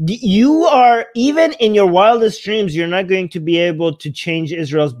 you are, even in your wildest dreams, you're not going to be able to change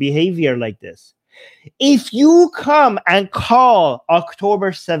Israel's behavior like this. If you come and call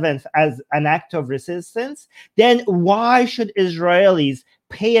October 7th as an act of resistance, then why should Israelis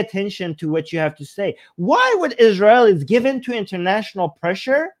pay attention to what you have to say? Why would Israelis give in to international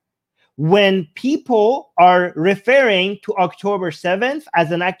pressure when people are referring to October 7th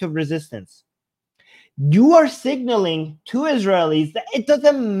as an act of resistance? You are signaling to Israelis that it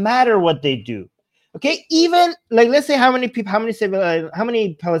doesn't matter what they do. Okay, even like, let's say how many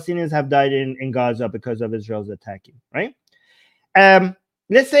Palestinians have died in Gaza because of Israel's attacking, right?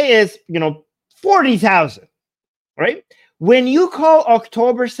 Let's say it's 40,000, right? When you call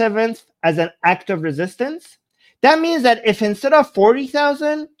October 7th as an act of resistance, that means that if instead of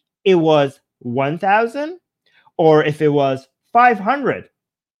 40,000, it was 1,000, or if it was 500,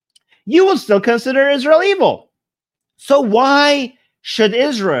 you will still consider Israel evil. So why should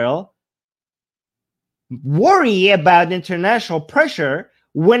Israel worry about international pressure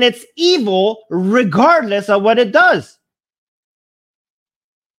when it's evil regardless of what it does?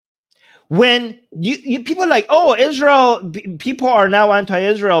 When you people are like, oh, Israel, people are now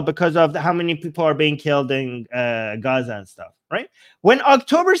anti-Israel because of how many people are being killed in Gaza and stuff, right? When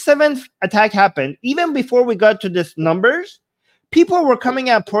October 7th attack happened, even before we got to these numbers, people were coming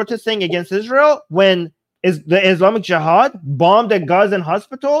out protesting against Israel when the Islamic Jihad bombed a Gazan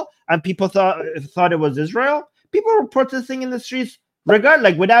hospital and people thought it was Israel. People were protesting in the streets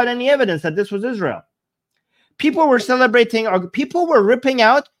without any evidence that this was Israel. People were celebrating, people were ripping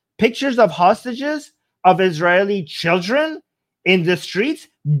out pictures of hostages of Israeli children in the streets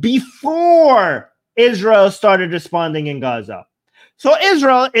before Israel started responding in Gaza. So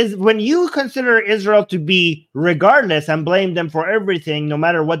Israel is, when you consider Israel to be regardless and blame them for everything, no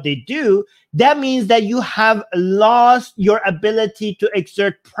matter what they do, that means that you have lost your ability to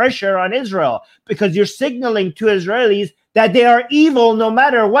exert pressure on Israel because you're signaling to Israelis that they are evil no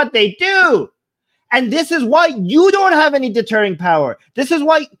matter what they do. And this is why you don't have any deterring power. This is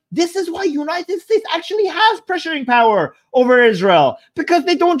why United States actually has pressuring power over Israel, because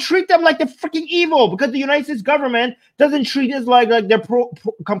they don't treat them like they're freaking evil, because the United States government doesn't treat us like they're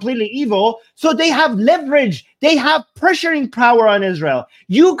completely evil. So they have leverage. They have pressuring power on Israel.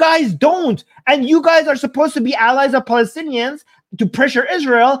 You guys don't. And you guys are supposed to be allies of Palestinians to pressure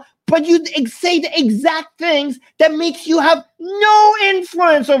Israel, but you say the exact things that makes you have no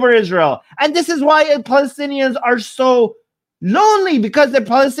influence over Israel. And this is why Palestinians are so lonely, because the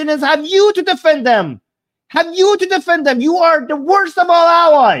Palestinians have you to defend them. You are the worst of all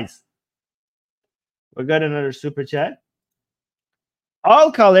allies. We got another super chat. All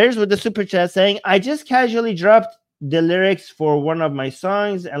colors with the super chat saying, I just casually dropped the lyrics for one of my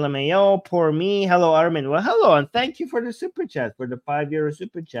songs, LMAO, Poor Me, Hello Armin. Well, hello, and thank you for the super chat, for the €5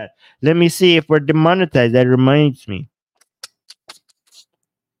 super chat. Let me see if we're demonetized. That reminds me.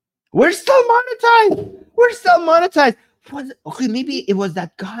 We're still monetized. Okay, maybe it was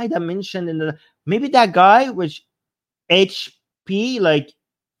that guy that mentioned maybe that guy, which HP, like,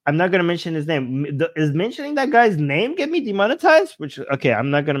 I'm not going to mention his name. Is mentioning that guy's name get me demonetized? Okay, I'm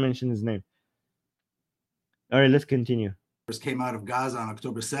not going to mention his name. All right, let's continue. Came out of Gaza on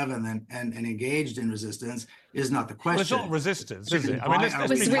October 7th and engaged in resistance is not the question. Well, it's not resistance, is it? I mean,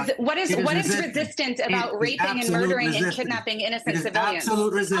 what is resistant about raping and murdering and kidnapping innocent civilians?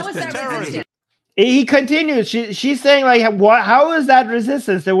 Absolute resistance. How is that resistance? He continues. She's saying, like, how is that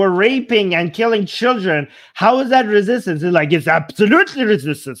resistance? They were raping and killing children. How is that resistance? It's like, it's absolutely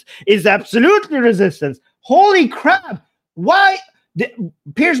resistance. It's absolutely resistance. Holy crap. Why?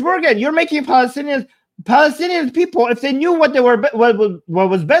 Piers Morgan, you're making Palestinian people, if they knew what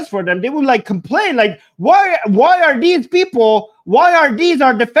was best for them, they would like complain, like, why are these people, why are these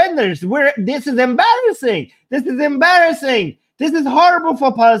our defenders? This is embarrassing. This is horrible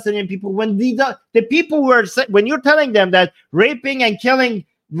for Palestinian people. When the people when you're telling them that raping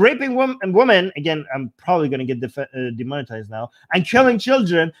women, again, I'm probably going to get demonetized now, and killing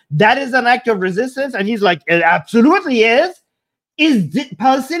children, that is an act of resistance. And he's like, it absolutely is.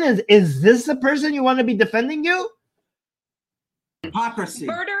 Palestinians, is this the person you want to be defending you? Hypocrisy.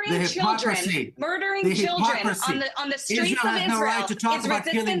 Murdering children on the streets Israel of has no right to talk is about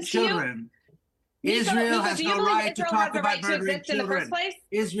killing children. Israel has no right to talk about murdering children.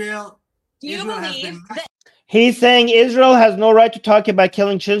 Israel has been. He's saying Israel has no right to talk about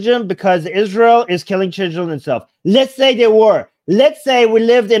killing children because Israel is killing children itself. Let's say they were. Let's say we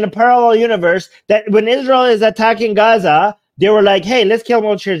lived in a parallel universe that when Israel is attacking Gaza, they were like, hey, let's kill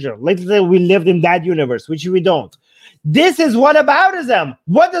more children. Let's say we lived in that universe, which we don't. This is whataboutism.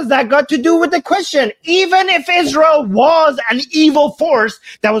 What does that got to do with the question? Even if Israel was an evil force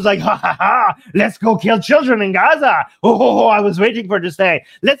that was like, let's go kill children in Gaza. I was waiting for this day.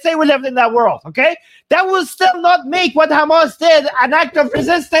 Let's say we lived in that world, okay? That will still not make what Hamas did an act of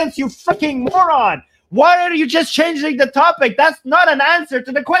resistance, you freaking moron. Why are you just changing the topic? That's not an answer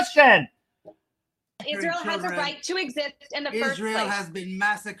to the question. Israel has a right to exist in the first place. Israel has been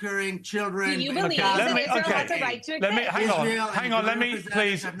massacring children. Do you believe that Israel has a right to exist? Hang on. Let me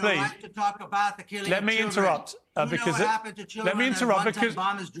please. Let me interrupt because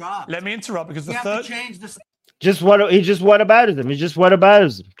the third. Just whataboutism. Just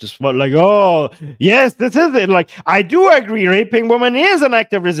what, like, oh yes, this is it. Like, I do agree, raping women is an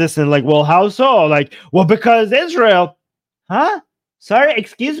act of resistance. Like, well, how so? Like, well, because Israel. Huh? Sorry,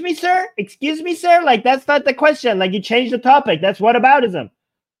 excuse me, sir? Excuse me, sir? Like, that's not the question. Like, you changed the topic. That's whataboutism.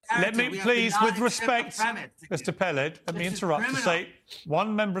 Let me please, with respect, Mr. Pellet, let me interrupt to say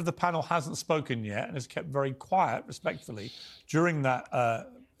one member of the panel hasn't spoken yet and has kept very quiet, respectfully, during that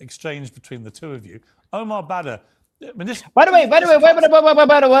exchange between the two of you. Omar Badr. I mean, this, By the way,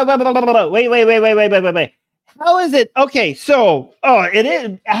 wait. How is it? Okay, so, it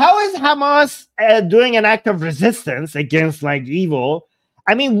is. How is Hamas doing an act of resistance against like evil?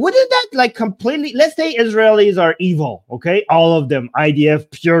 I mean, wouldn't that like completely? Let's say Israelis are evil, okay, all of them,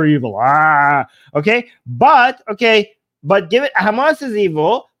 IDF, pure evil. Okay, but give it. Hamas is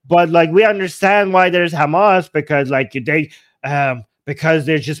evil, but like we understand why there's Hamas because like because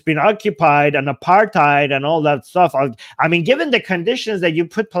they've just been occupied and apartheid and all that stuff. I mean, given the conditions that you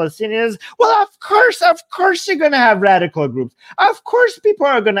put Palestinians, well, of course, you're going to have radical groups. Of course, people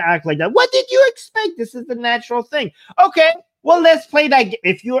are going to act like that. What did you expect? This is the natural thing. Okay, well, let's play that.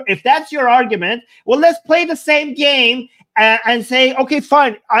 If that's your argument, well, let's play the same game and say, okay,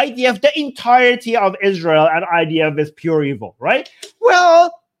 fine, IDF, the entirety of Israel and IDF is pure evil, right?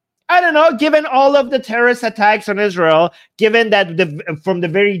 Well, I don't know, given all of the terrorist attacks on Israel, given that from the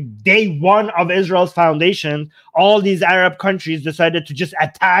very day one of Israel's foundation, all these Arab countries decided to just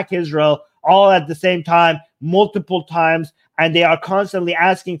attack Israel all at the same time, multiple times, and they are constantly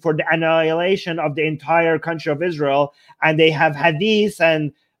asking for the annihilation of the entire country of Israel, and they have hadiths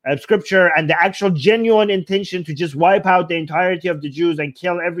and scripture and the actual genuine intention to just wipe out the entirety of the Jews and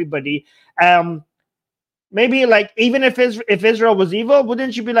kill everybody. Maybe like even if Israel was evil,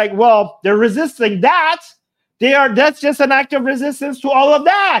 wouldn't you be like, well, they're resisting that? That's just an act of resistance to all of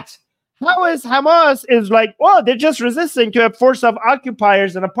that. How is Hamas is like, well, they're just resisting to a force of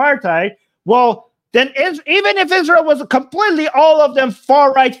occupiers and apartheid. Well, then even if Israel was completely all of them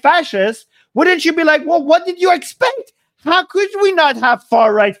far-right fascists, wouldn't you be like, well, what did you expect? How could we not have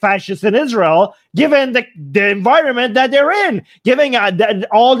far-right fascists in Israel, given the environment that they're in, given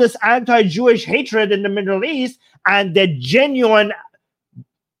all this anti-Jewish hatred in the Middle East and the genuine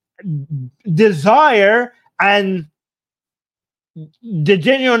desire and the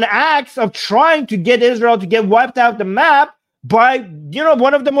genuine acts of trying to get Israel to get wiped out the map by,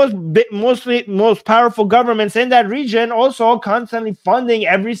 one of the most powerful governments in that region, also constantly funding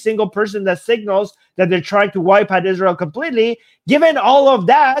every single person that signals that they're trying to wipe out Israel completely. Given all of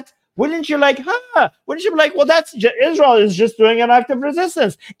that, wouldn't you be like, well, Israel is just doing an act of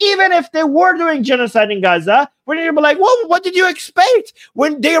resistance. Even if they were doing genocide in Gaza, wouldn't you be like, well, what did you expect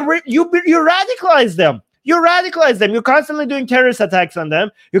when you radicalize them? You radicalize them. You're constantly doing terrorist attacks on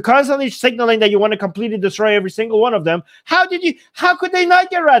them. You're constantly signaling that you want to completely destroy every single one of them. How could they not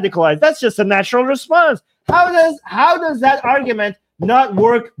get radicalized? That's just a natural response. How does that argument not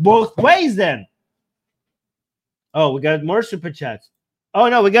work both ways then? Oh, we got more super chats. Oh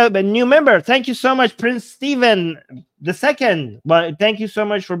no, we got a new member. Thank you so much, Prince Stephen II. Well, thank you so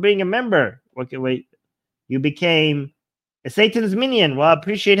much for being a member. Okay, wait. You became a Satan's minion. Well, I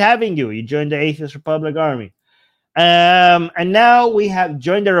appreciate having you. You joined the Atheist Republic Army. And now we have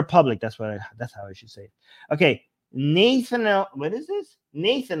joined the Republic. That's how I should say it. Okay. Nathaniel, what is this?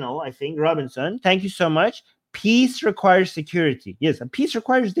 Nathaniel, I think, Robinson. Thank you so much. Peace requires security. Yes, and peace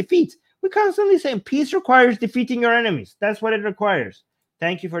requires defeat. We constantly say peace requires defeating your enemies. That's what it requires.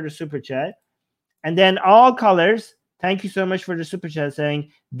 Thank you for the super chat. And then all colors, thank you so much for the super chat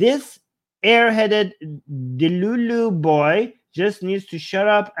saying, this airheaded Delulu boy just needs to shut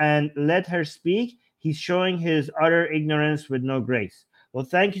up and let her speak. He's showing his utter ignorance with no grace. Well,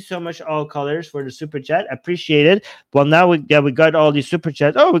 thank you so much, all colors, for the super chat. Appreciate it. Well, now we got all these super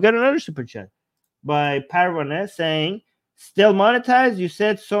chats. Oh, we got another super chat by Parvane saying, still monetized? You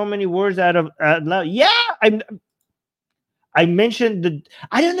said so many words out loud. Yeah, I mentioned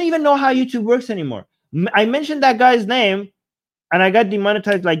I don't even know how YouTube works anymore. I mentioned that guy's name, and I got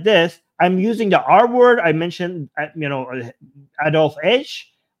demonetized like this. I'm using the R word. I mentioned, Adolf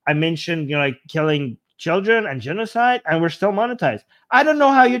H. I mentioned, like killing children and genocide, and we're still monetized. I don't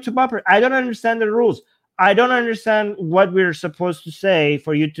know how YouTube operates. I don't understand the rules. I don't understand what we're supposed to say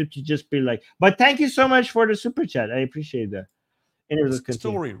for YouTube to just be like. But thank you so much for the super chat. I appreciate that.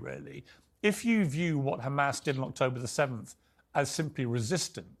 Story, really. If you view what Hamas did on October the 7th as simply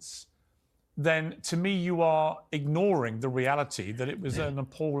resistance, then to me you are ignoring the reality that it was an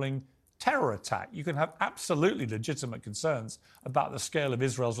appalling terror attack. You can have absolutely legitimate concerns about the scale of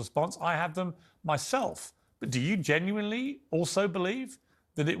Israel's response. I have them myself. But do you genuinely also believe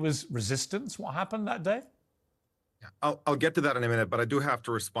that it was resistance, what happened that day? I'll get to that in a minute, but I do have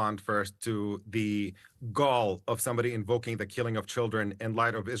to respond first to the gall of somebody invoking the killing of children in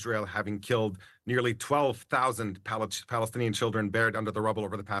light of Israel having killed nearly 12,000 Palestinian children buried under the rubble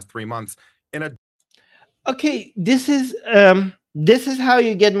over the past 3 months. Okay, this is how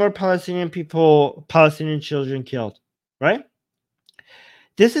you get more Palestinian children killed, right?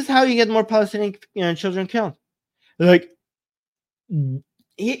 This is how you get more Palestinian children killed. Like,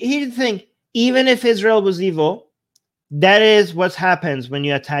 here's the thing: even if Israel was evil, that is what happens when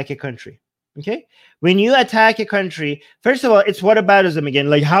you attack a country. Okay, when you attack a country, first of all, it's whataboutism again.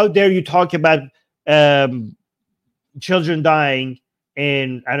 Like, how dare you talk about children dying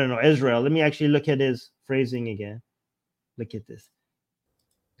in, I don't know, Israel? Let me actually look at his phrasing again. Look at this.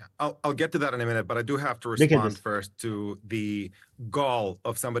 I'll get to that in a minute, but I do have to respond first to the gall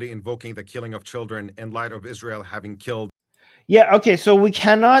of somebody invoking the killing of children in light of Israel having killed. Yeah, okay, so we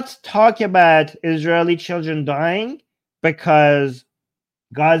cannot talk about Israeli children dying because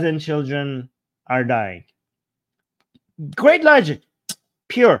Gazan children are dying. Great logic.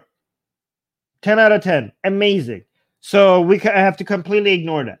 Pure. 10 out of 10. Amazing. So we have to completely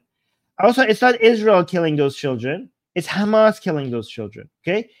ignore that. Also, it's not Israel killing those children. It's Hamas killing those children,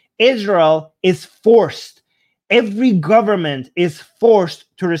 okay? Israel is forced. Every government is forced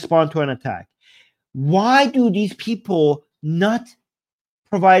to respond to an attack. Why do these people not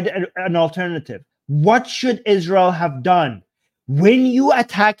provide an alternative? What should Israel have done? When you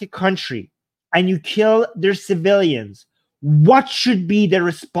attack a country and you kill their civilians, what should be the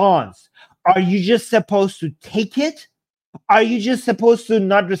response? Are you just supposed to take it? Are you just supposed to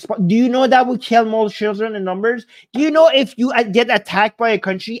not respond? Do you know that would kill more children in numbers? Do you know if you get attacked by a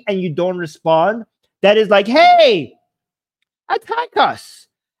country and you don't respond, that is like, hey, attack us.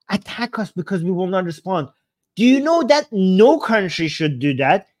 Attack us because we will not respond. Do you know that no country should do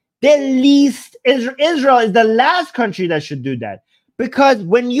that? The least Israel is the last country that should do that. Because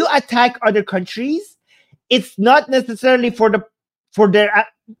when you attack other countries, it's not necessarily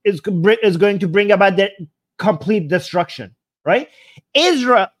is going to bring about their complete destruction, right?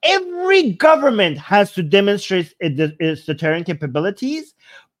 Israel, every government has to demonstrate its deterrent capabilities,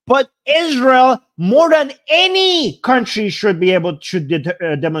 but Israel, more than any country, should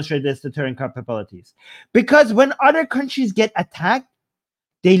demonstrate its deterrent capabilities. Because when other countries get attacked,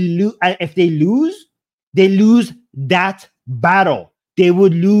 they lose. If they lose that battle. They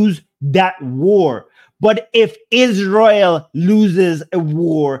would lose that war. But if Israel loses a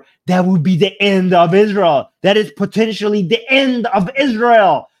war, that would be the end of Israel. That is potentially the end of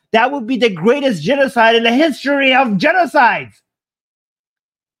Israel. That would be the greatest genocide in the history of genocides.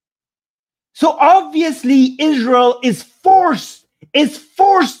 So obviously, Israel is forced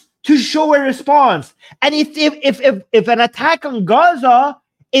to show a response. And if an attack on Gaza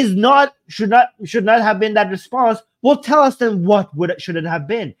should not have been that response, well, tell us then should it have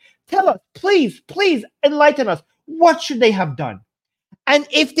been? Tell us, please enlighten us. What should they have done? And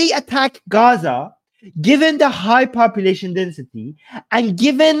if they attack Gaza, given the high population density and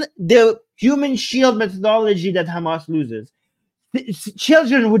given the human shield methodology that Hamas uses,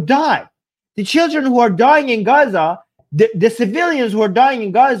 children would die. The children who are dying in Gaza, the civilians who are dying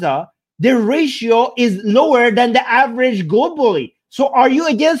in Gaza, their ratio is lower than the average globally. So are you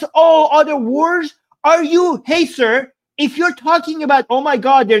against all other wars? Hey, sir, if you're talking about, oh my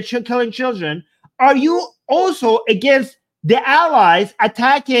God, they're killing children, are you also against the Allies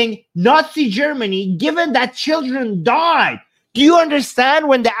attacking Nazi Germany, given that children died? Do you understand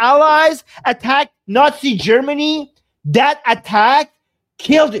when the Allies attacked Nazi Germany, that attack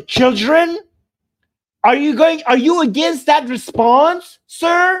killed children? Are you against that response,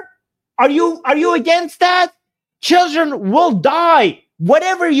 sir? Are you against that? Children will die.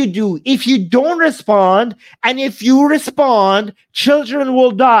 Whatever you do, if you don't respond, and if you respond, children will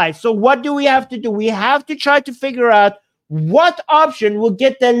die. So what do we have to do? We have to try to figure out what option will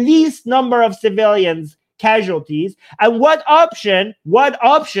get the least number of civilians casualties, and what option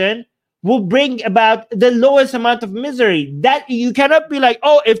will bring about the lowest amount of misery. That you cannot be like,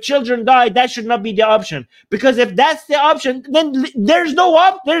 oh, if children die, that should not be the option. Because if that's the option, then there's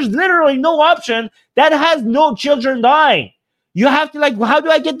literally no option that has no children dying. You have to how do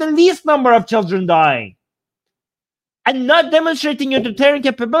I get the least number of children dying? And not demonstrating your deterrent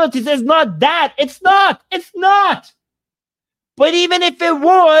capabilities is not that. It's not. But even if it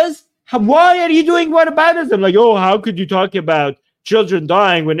was, why are you doing whataboutism? Oh, how could you talk about children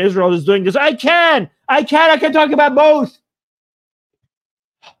dying when Israel is doing this? I can talk about both.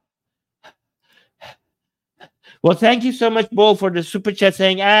 Well, thank you so much, Bull, for the super chat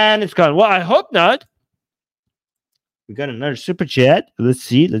saying, and it's gone. Well, I hope not. We got another super chat. Let's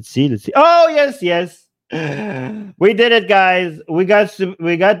see. Oh, yes. We did it, guys. We got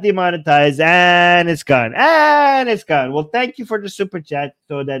demonetized, and it's gone. And it's gone. Well, thank you for the super chat,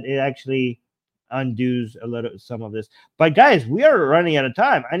 so that it actually undoes a little some of this. But guys, we are running out of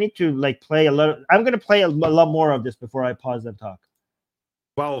time. I need to play a lot. I'm gonna play a lot more of this before I pause and talk.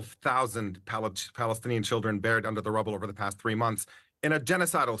 12,000 Palestinian children buried under the rubble over the past 3 months in a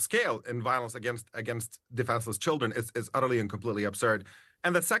genocidal scale in violence against defenseless children is utterly and completely absurd.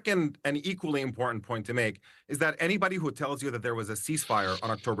 And the second and equally important point to make is that anybody who tells you that there was a ceasefire on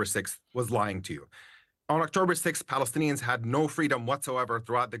October 6th was lying to you. On October 6th, Palestinians had no freedom whatsoever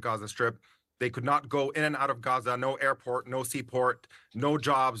throughout the Gaza Strip. They could not go in and out of Gaza, no airport, no seaport, no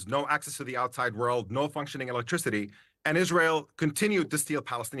jobs, no access to the outside world, no functioning electricity. And Israel continued to steal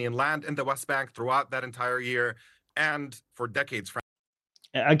Palestinian land in the West Bank throughout that entire year and for decades.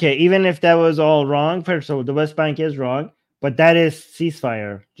 Okay, even if that was all wrong, first of all, the West Bank is wrong, but that is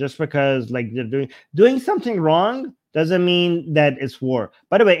ceasefire. Just because they're doing something wrong doesn't mean that it's war.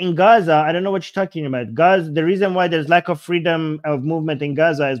 By the way, in Gaza, I don't know what you're talking about. Gaza, the reason why there's lack of freedom of movement in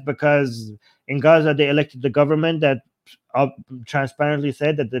Gaza is because in Gaza they elected the government that transparently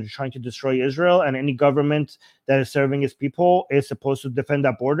said that they're trying to destroy Israel, and any government that is serving its people is supposed to defend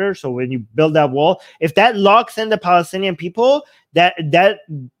that border. So when you build that wall, if that locks in the Palestinian people,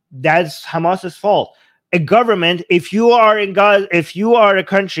 that's Hamas's fault. A government, if you are in Gaza, if you are a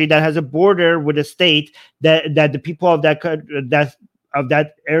country that has a border with a state that the people of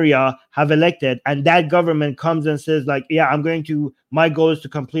that area have elected, and that government comes and says my goal is to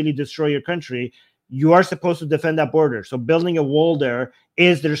completely destroy your country, you are supposed to defend that border. So building a wall there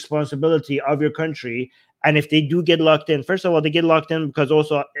is the responsibility of your country. And if they do get locked in, first of all, they get locked in because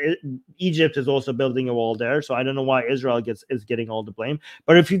also Egypt is also building a wall there. So I don't know why Israel is getting all the blame.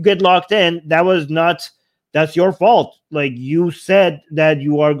 But if you get locked in, that's your fault. Like, you said that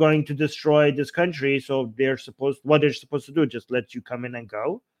you are going to destroy this country. So what they're supposed to do, just let you come in and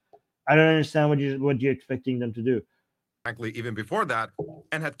go. I don't understand what you're expecting them to do. Frankly, even before that,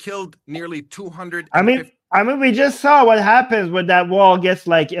 and had killed nearly 200. I mean, we just saw what happens when that wall gets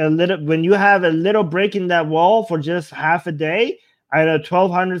when you have a little break in that wall for just half a day, and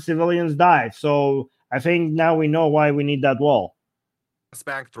 1,200 civilians died. So I think now we know why we need that wall.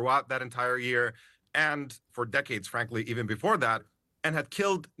 Bank throughout that entire year, and for decades, frankly, even before that, and had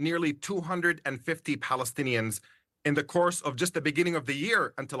killed nearly 250 Palestinians in the course of just the beginning of the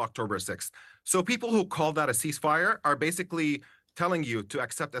year until October 6th. So people who call that a ceasefire are basically telling you to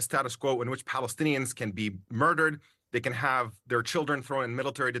accept a status quo in which Palestinians can be murdered, they can have their children thrown in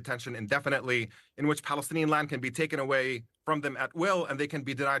military detention indefinitely, in which Palestinian land can be taken away from them at will, and they can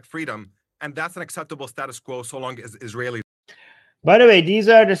be denied freedom. And that's an acceptable status quo so long as Israelis. By the way, these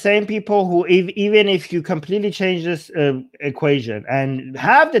are the same people who, even if you completely change this equation and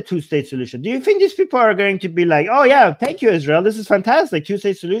have the two-state solution, do you think these people are going to be like, oh yeah, thank you, Israel, this is fantastic,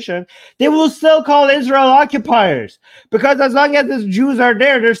 two-state solution? They will still call Israel occupiers, because as long as the Jews are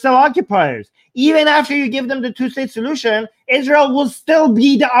there, they're still occupiers. Even after you give them the two-state solution, Israel will still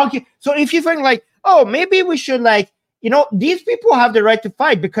be the occupier. So if you think oh, maybe we should these people have the right to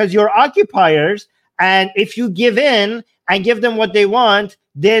fight because you're occupiers, and if you give in and give them what they want,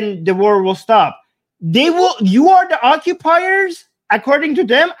 then the war will stop. You are the occupiers, according to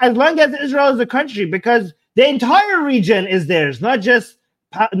them, as long as Israel is a country, because the entire region is theirs, not just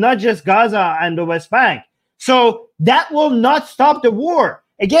Gaza and the West Bank. So that will not stop the war.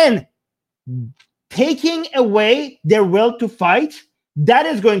 Again, taking away their will to fight, that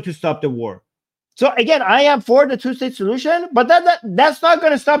is going to stop the war. So again, I am for the two-state solution, but that's not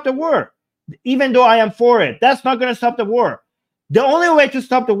going to stop the war. Even though I am for it, that's not going to stop the war. The only way to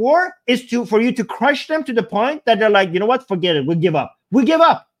stop the war is for you to crush them to the point that they're like, you know what, forget it, we'll give up. We give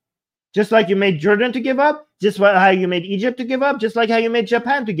up. Just like you made Jordan to give up, just like how you made Egypt to give up, just like how you made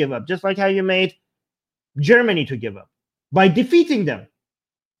Japan to give up, just like how you made Germany to give up by defeating them.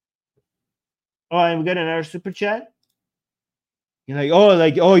 Oh, and we got another super chat. You're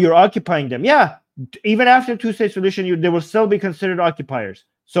like, oh, you're occupying them. Yeah, even after two-state solution, they will still be considered occupiers.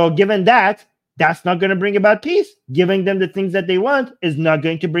 So given that, that's not going to bring about peace. Giving them the things that they want is not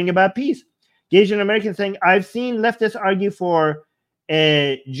going to bring about peace. The Asian American saying, I've seen leftists argue for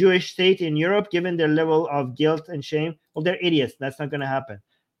a Jewish state in Europe, given their level of guilt and shame. Well, they're idiots. That's not going to happen.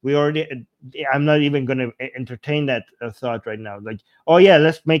 I'm not even going to entertain that thought right now. Like, oh yeah,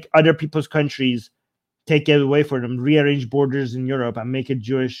 let's make other people's countries take it away from them, rearrange borders in Europe and make a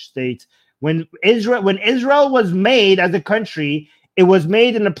Jewish state. When Israel was made as a country, it was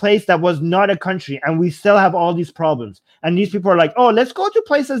made in a place that was not a country, and we still have all these problems. And these people are like, oh, let's go to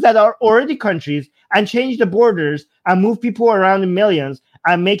places that are already countries and change the borders and move people around in millions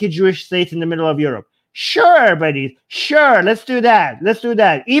and make a Jewish state in the middle of Europe. Sure, buddy. Sure, let's do that. Let's do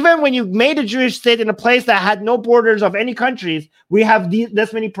that. Even when you made a Jewish state in a place that had no borders of any countries, we have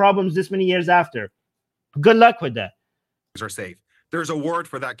this many problems this many years after. Good luck with that. Are safe. There's a word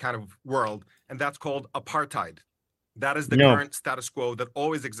for that kind of world, and that's called apartheid. That is the No. current status quo that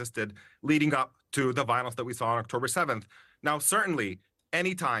always existed leading up to the violence that we saw on October 7th. Now, certainly,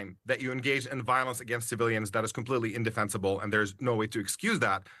 any time that you engage in violence against civilians, that is completely indefensible, and there's no way to excuse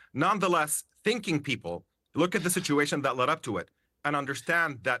that. Nonetheless, thinking people look at the situation that led up to it and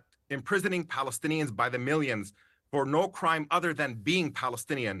understand that imprisoning Palestinians by the millions for no crime other than being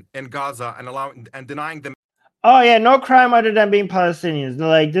Palestinian in Gaza and denying them. Oh yeah, no crime other than being Palestinians.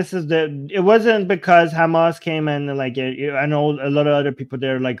 Like this is it wasn't because Hamas came and like I know a lot of other people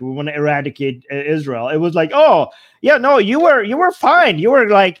there like we want to eradicate Israel. It was like, oh yeah, no, you were fine. You were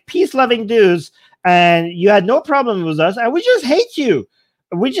like peace loving dudes, and you had no problem with us, and we just hate you.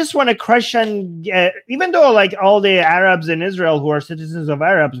 We just want to crush and even though like all the Arabs in Israel who are citizens of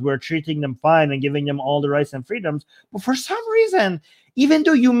Arabs, we're treating them fine and giving them all the rights and freedoms, but for some reason, even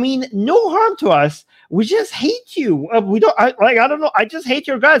though you mean no harm to us, we just hate you. We don't I don't know. I just hate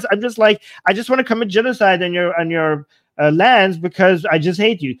your guys. I'm just like I just want to commit genocide on your lands because I just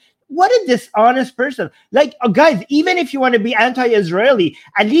hate you. What a dishonest person. Like, guys, even if you want to be anti-Israeli,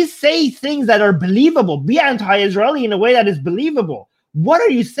 at least say things that are believable. Be anti-Israeli in a way that is believable. What are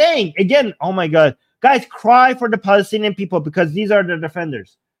you saying? Again, oh my God. Guys, cry for the Palestinian people because these are the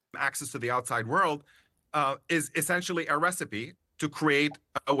defenders. Access to the outside world is essentially a recipe to create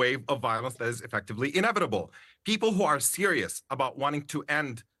a wave of violence that is effectively inevitable. People who are serious about wanting to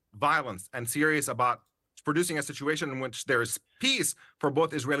end violence and serious about producing a situation in which there is peace for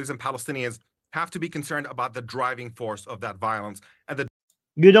both Israelis and Palestinians have to be concerned about the driving force of that violence. And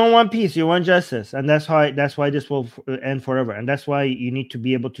you don't want peace, you want justice, and that's why this will end forever. And that's why you need to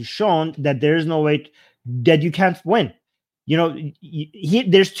be able to show that there is no way that you can't win. You know,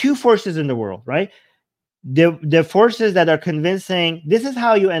 there's two forces in the world, right? The forces that are convincing this is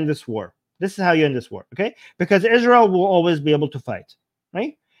how you end this war. This is how you end this war, okay? Because Israel will always be able to fight,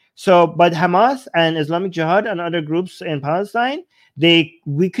 right? So, but Hamas and Islamic Jihad and other groups in Palestine,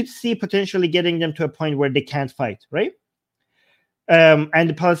 we could see potentially getting them to a point where they can't fight, right? And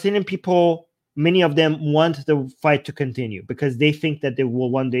the Palestinian people, many of them want the fight to continue because they think that they will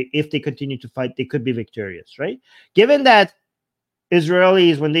one day, if they continue to fight, they could be victorious, right? Given that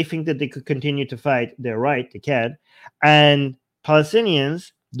Israelis, when they think that they could continue to fight, they're right, they can. And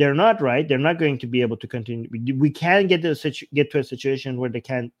Palestinians, they're not right. They're not going to be able to continue. We can get to a situation where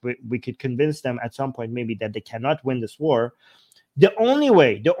we could convince them at some point maybe that they cannot win this war. The only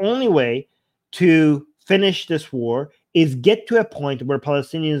way to finish this war is get to a point where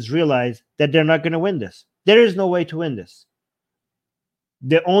Palestinians realize that they're not going to win this. There is no way to win this.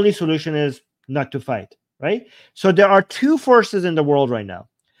 The only solution is not to fight, right? So there are two forces in the world right now.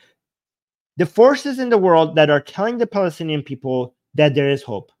 The forces in the world that are telling the Palestinian people that there is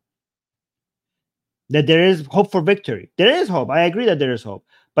hope. That there is hope for victory. There is hope. I agree that there is hope.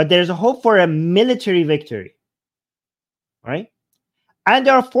 But there's a hope for a military victory, right? And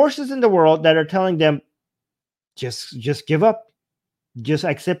there are forces in the world that are telling them, just give up. Just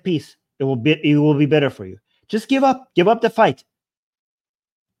accept peace. It will be better for you. Just give up. Give up the fight.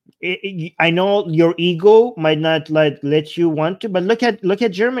 I know your ego might not let you want to, but look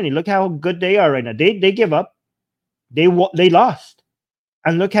at Germany. Look how good they are right now. They give up. They lost.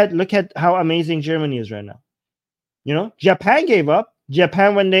 And look at how amazing Germany is right now. You know, Japan gave up.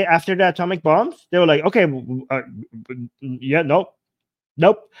 Japan, when after the atomic bombs, they were like, okay, yeah, nope.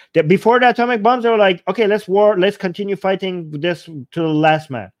 Before the atomic bombs, they were like, okay, let's continue fighting this to the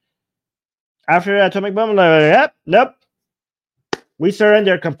last man. After the atomic bomb, like, yep, nope. We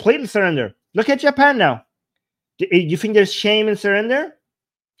surrender, completely surrender. Look at Japan now. You think there's shame in surrender?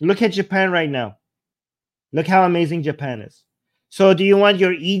 Look at Japan right now. Look how amazing Japan is. So do you want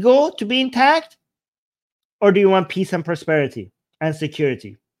your ego to be intact? Or do you want peace and prosperity and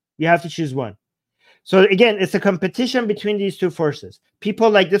security? You have to choose one. So again, it's a competition between these two forces. People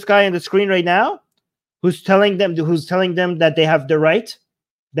like this guy on the screen right now, who's telling them that they have the right,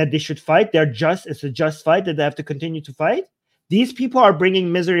 that they should fight. It's a just fight, that they have to continue to fight. These people are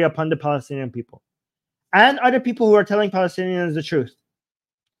bringing misery upon the Palestinian people. And other people who are telling Palestinians the truth.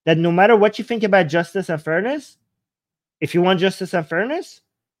 That no matter what you think about justice and fairness, if you want justice and fairness,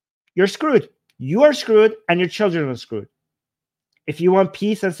 you're screwed. You are screwed and your children are screwed. If you want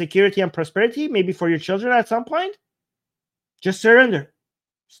peace and security and prosperity, maybe for your children at some point, just surrender.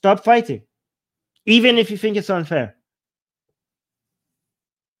 Stop fighting. Even if you think it's unfair.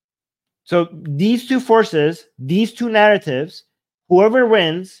 So these two forces, these two narratives, whoever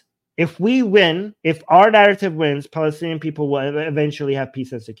wins, If we win, if our narrative wins, Palestinian people will eventually have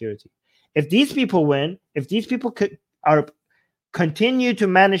peace and security. If these people win, if these people continue to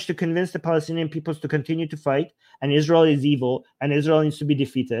manage to convince the Palestinian peoples to continue to fight, and Israel is evil, and Israel needs to be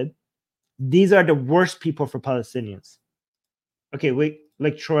defeated, these are the worst people for Palestinians. Okay, wait,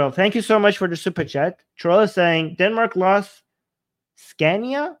 like Troel, thank you so much for the super chat. Troel is saying Denmark lost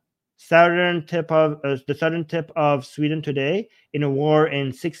Scania, the southern tip of Sweden today in a war in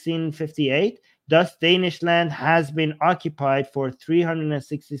 1658. Thus, Danish land has been occupied for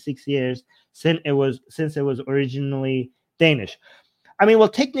 366 years since it was originally Danish. I mean, well,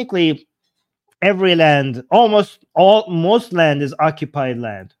 technically, every land, most land is occupied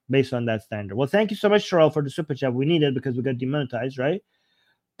land based on that standard. Well, thank you so much, Cheryl, for the super chat. We need it because we got demonetized, right?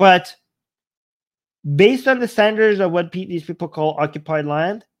 But based on the standards of what these people call occupied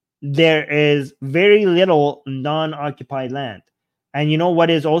land, there is very little non-occupied land. And you know what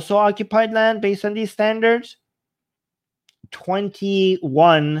is also occupied land based on these standards?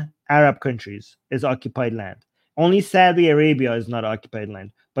 21 Arab countries is occupied land. Only Saudi Arabia is not occupied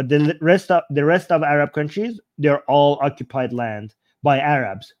land. But the rest of Arab countries, they're all occupied land by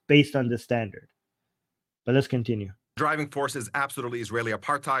Arabs based on this standard. But let's continue. Driving force is absolutely Israeli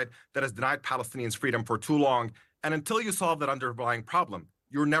apartheid that has denied Palestinians freedom for too long. And until you solve that underlying problem,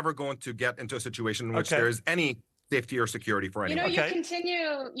 you're never going to get into a situation in which there is any safety or security for anyone. You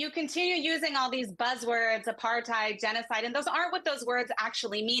continue using all these buzzwords, apartheid, genocide, and those aren't what those words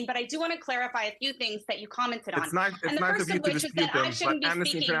actually mean. But I do want to clarify a few things that you commented on. It's nice of you to dispute them, but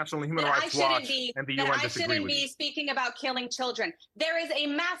Amnesty International, Human Rights Watch, and the UN disagree with you. I shouldn't be speaking about killing children. There is a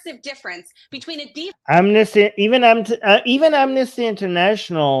massive difference between even Amnesty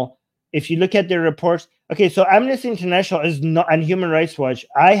International. If you look at their reports, okay, so Amnesty International is not, and Human Rights Watch,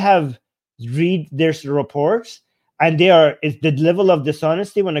 I have read their reports, and it's the level of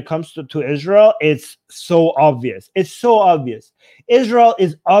dishonesty when it comes to Israel. It's so obvious. It's so obvious. Israel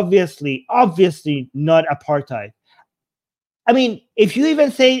is obviously not apartheid. I mean, if you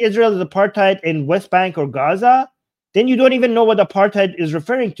even say Israel is apartheid in West Bank or Gaza, then you don't even know what apartheid is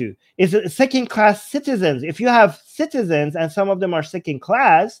referring to. It's second-class citizens. If you have citizens and some of them are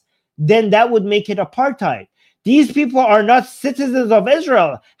second-class, then that would make it apartheid. These people are not citizens of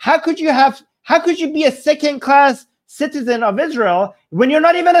Israel. How could you be a second-class citizen of Israel when you're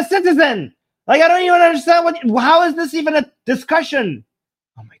not even a citizen? Like, I don't even understand how is this even a discussion?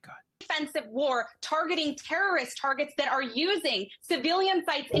 Oh my God. Defensive war targeting terrorist targets that are using civilian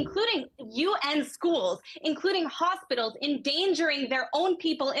sites, including UN schools, including hospitals, endangering their own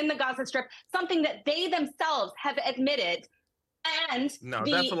people in the Gaza Strip, something that they themselves have admitted. And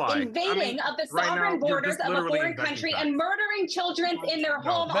the invading of the sovereign borders of a foreign country and murdering children in their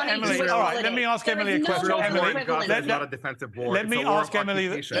home on a Jewish holiday. All right, let me ask Emily a question. Emily, it's not a defensive war. Let me ask Emily.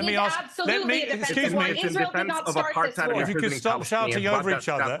 Excuse me. It's in defense of apartheid. If you could stop shouting over each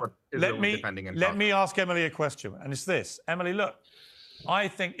other, let me ask Emily a question, and it's this. Emily, look, I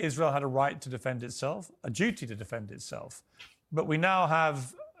think Israel had a right to defend itself, a duty to defend itself, but we now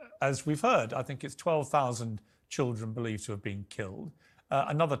have, as we've heard, I think it's 12,000 children believed to have been killed.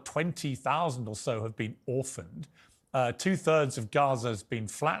 Another 20,000 or so have been orphaned. 2/3 of Gaza has been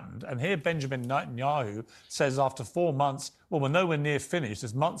flattened. And here Benjamin Netanyahu says after 4 months, well, we're nowhere near finished.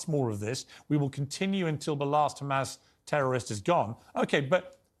 There's months more of this. We will continue until the last Hamas terrorist is gone. Okay,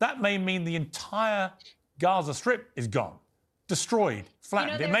 but that may mean the entire Gaza Strip is gone, destroyed,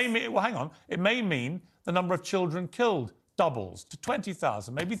 flattened. It may mean, well, hang on. It may mean the number of children killed doubles to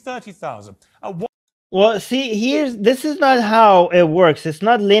 20,000, maybe 30,000. Well, see, this is not how it works. It's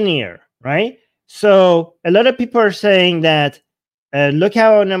not linear, right? So a lot of people are saying that, look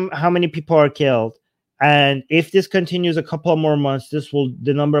how many people are killed, and if this continues a couple more months,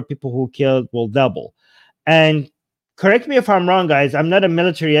 the number of people who killed will double. And correct me if I'm wrong, guys. I'm not a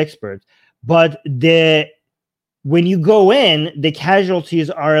military expert, but when you go in, the casualties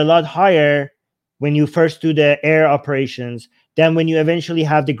are a lot higher when you first do the air operations than when you eventually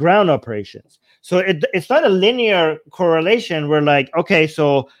have the ground operations. So it's not a linear correlation. We're like, okay,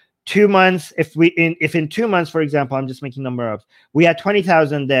 so 2 months, if in 2 months, for example, I'm just making number up, we had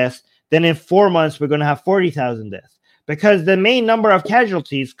 20,000 deaths, then in 4 months, we're going to have 40,000 deaths. Because the main number of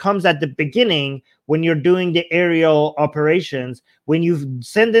casualties comes at the beginning when you're doing the aerial operations. When you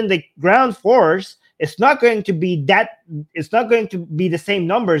send in the ground force, it's not going to be the same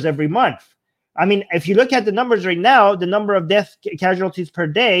numbers every month. I mean, if you look at the numbers right now, the number of death casualties per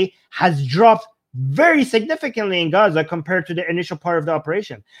day has dropped very significantly in Gaza compared to the initial part of the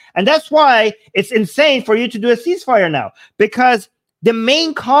operation. And that's why it's insane for you to do a ceasefire now, because the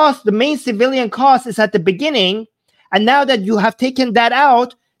main cost, the main civilian cost is at the beginning. And now that you have taken that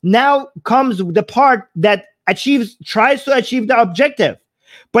out, now comes the part that tries to achieve the objective.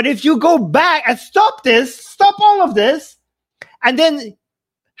 But if you go back and stop all of this, and then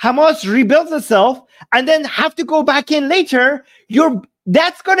Hamas rebuilds itself, and then have to go back in later,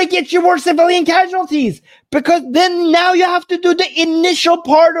 that's going to get you more civilian casualties, because then now you have to do the initial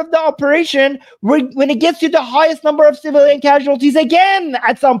part of the operation when it gets you the highest number of civilian casualties again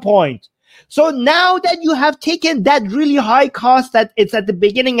at some point. So now that you have taken that really high cost that it's at the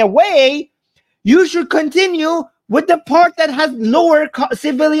beginning away, you should continue with the part that has lower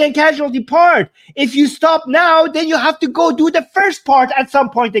civilian casualty part. If you stop now, then you have to go do the first part at some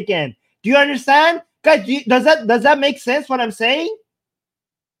point again. Do you understand? Guys, does that make sense what I'm saying?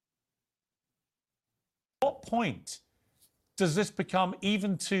 What point does this become,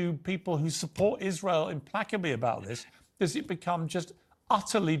 even to people who support Israel implacably about this, does it become just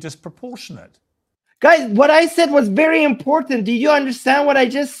utterly disproportionate? Guys, what I said was very important. Do you understand what I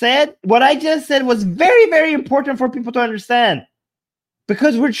just said? What I just said was very, very important for people to understand,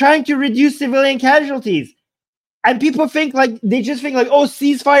 because we're trying to reduce civilian casualties. And people think they just think oh,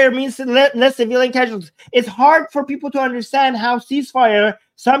 ceasefire means less civilian casualties. It's hard for people to understand how ceasefire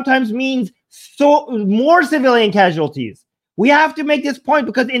sometimes means more civilian casualties. We have to make this point,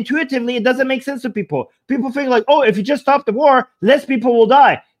 because intuitively it doesn't make sense to people. People think oh, if you just stop the war, less people will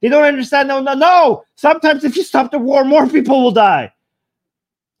die. They don't understand. No. Sometimes if you stop the war, more people will die.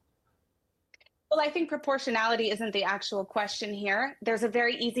 Well, I think proportionality isn't the actual question here. There's a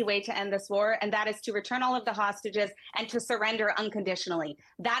very easy way to end this war, and that is to return all of the hostages and to surrender unconditionally.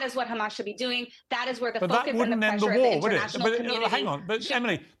 That is what Hamas should be doing. That is where the focus and the pressure of the international community. Hang on, but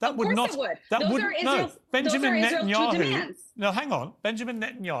Emily, that would not. No, Benjamin Netanyahu. No, hang on. Benjamin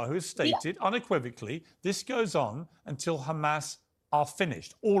Netanyahu has stated unequivocally, this goes on until Hamas are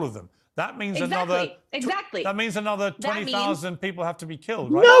finished, all of them. That means another 20,000 people have to be killed,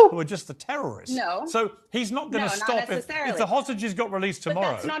 right? No. Who are just the terrorists. No. So he's not going to stop if the hostages got released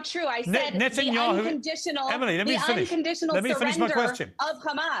tomorrow. But that's not true. I said Netanyahu, the unconditional, Emily, let me finish my question. Of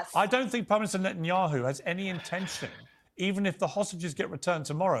Hamas. I don't think Prime Minister Netanyahu has any intention, even if the hostages get returned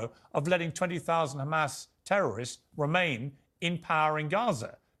tomorrow, of letting 20,000 Hamas terrorists remain in power in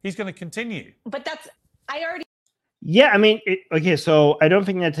Gaza. He's going to continue. But Yeah, I mean, okay, so I don't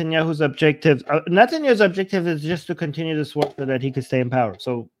think Netanyahu's objective is just to continue this war so that he could stay in power.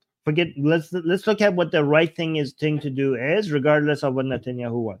 So let's look at what the right thing to do is, regardless of what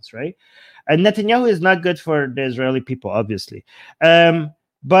Netanyahu wants, right? And Netanyahu is not good for the Israeli people, obviously.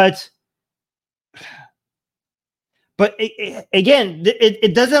 But again,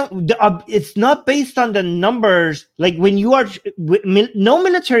 it doesn't. It's not based on the numbers. Like when you are, no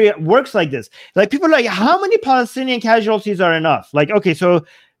military works like this. Like people are like, how many Palestinian casualties are enough? Like, okay, so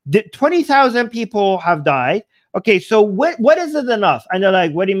 20,000 people have died. Okay, so what is it enough? And they're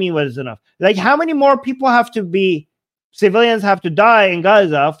like, what do you mean? What is enough? Like, how many more people civilians have to die in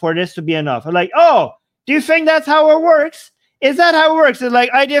Gaza for this to be enough? I'm like, oh, do you think that's how it works? Is that how it works? It's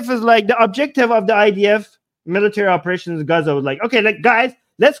like IDF is like the objective of the IDF military operations in Gaza was like, okay, guys,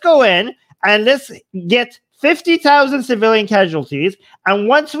 let's go in and let's get 50,000 civilian casualties. And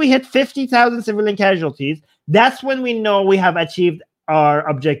once we hit 50,000 civilian casualties, that's when we know we have achieved our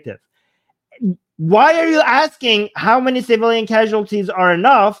objective. Why are you asking how many civilian casualties are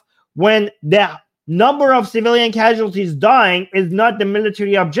enough when the number of civilian casualties dying is not the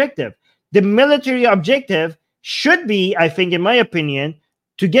military objective? The military objective should be, I think, in my opinion,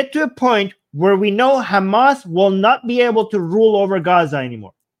 to get to a point where we know Hamas will not be able to rule over Gaza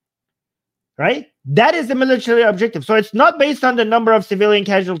anymore, right? That is the military objective. So it's not based on the number of civilian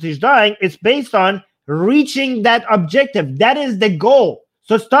casualties dying. It's based on reaching that objective. That is the goal.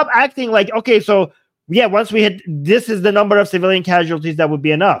 So stop acting like, okay, so yeah, once we hit, this is the number of civilian casualties that would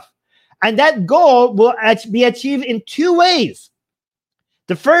be enough. And that goal will be achieved in two ways.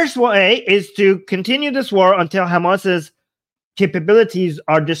 The first way is to continue this war until Hamas's capabilities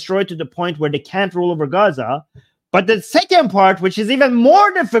are destroyed to the point where they can't rule over Gaza. But the second part, which is even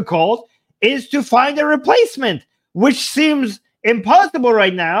more difficult, is to find a replacement, which seems impossible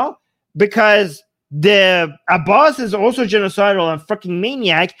right now because the Abbas is also genocidal and fucking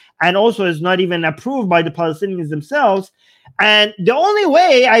maniac, and also is not even approved by the Palestinians themselves. And the only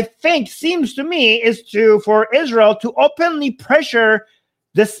way, I think, seems to me, is for Israel to openly pressure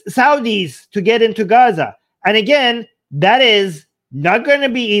the Saudis to get into Gaza. And again, that is not going to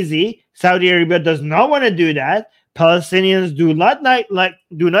be easy. Saudi Arabia does not want to do that. Palestinians do not like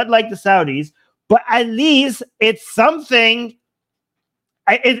the Saudis, but at least it's something.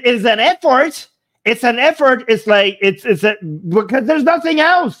 It is an effort. It's an effort. It's because there's nothing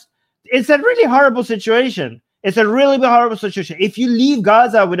else. It's a really horrible situation. It's a really horrible situation. If you leave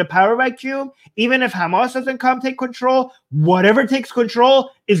Gaza with a power vacuum, even if Hamas doesn't come take control, whatever takes control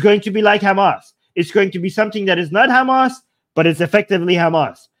is going to be like Hamas. It's going to be something that is not Hamas, but it's effectively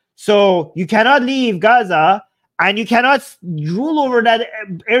Hamas. So you cannot leave Gaza, and you cannot rule over that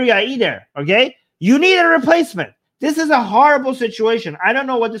area either, okay? You need a replacement. This is a horrible situation. I don't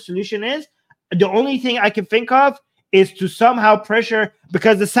know what the solution is. The only thing I can think of is to somehow pressure,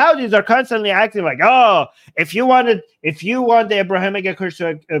 because the Saudis are constantly acting like, oh, if you want the Abrahamic Accords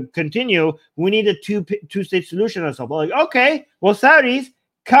to continue, we need a two-state solution or something. Like, okay, well, Saudis,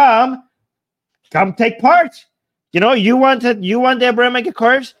 come take part. You want the Abrahamic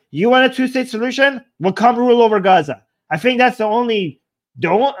Accords, you want a two-state solution, well, come rule over Gaza. I think that's the only.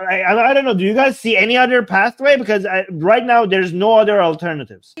 I don't know. Do you guys see any other pathway? Because right now there's no other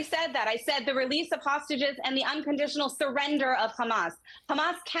alternatives. I said that. I said the release of hostages and the unconditional surrender of Hamas.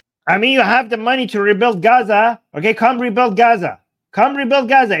 Hamas can. I mean, you have the money to rebuild Gaza. Okay, come rebuild Gaza. Come rebuild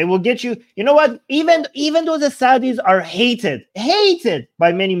Gaza. It will get you. You know what? Even though the Saudis are hated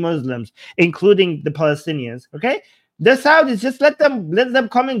by many Muslims, including the Palestinians. Okay, the Saudis, just let them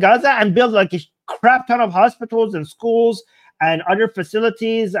come in Gaza and build like a crap ton of hospitals and schools and other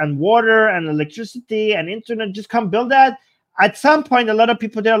facilities and water and electricity and internet. Just come build that. At some point, a lot of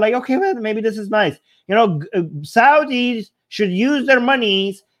people, they're like, okay, well, maybe this is nice. Saudis should use their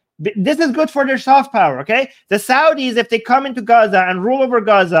monies. This is good for their soft power, okay? The Saudis, if they come into Gaza and rule over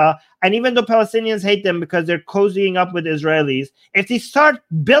Gaza, and even though Palestinians hate them because they're cozying up with Israelis, if they start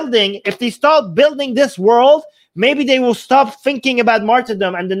building this world, maybe they will stop thinking about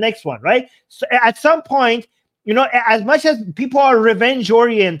martyrdom and the next one, right? So at some point, as much as people are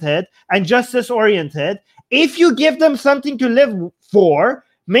revenge-oriented and justice-oriented, if you give them something to live for,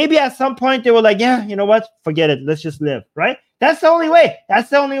 maybe at some point they will like, yeah, you know what? Forget it. Let's just live, right? That's the only way.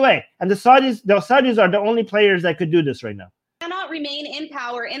 And the Saudis are the only players that could do this right now. Cannot remain in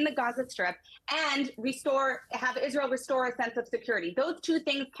power in the Gaza Strip and have Israel restore a sense of security. Those two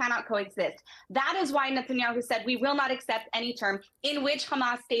things cannot coexist. That is why Netanyahu said we will not accept any term in which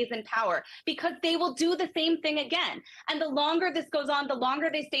Hamas stays in power, because they will do the same thing again. And the longer this goes on, the longer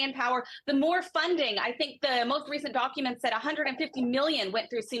they stay in power, the more funding. I think the most recent document said 150 million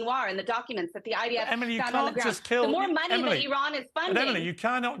went through Sinwar in the documents that the IDF found on the ground. The more money that Iran is funding, Emily, you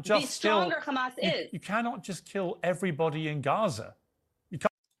cannot just the stronger Hamas is. You cannot just kill everybody in Gaza.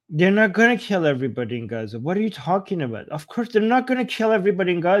 They're not going to kill everybody in Gaza. What are you talking about? Of course, they're not going to kill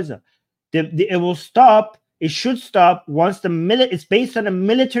everybody in Gaza. It will stop. It should stop once it's based on a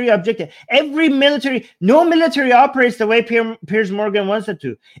military objective. No military operates the way Piers Morgan wants it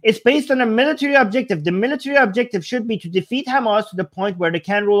to. It's based on a military objective. The military objective should be to defeat Hamas to the point where they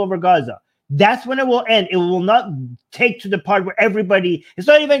can rule over Gaza. That's when it will end. It will not take to the part where it's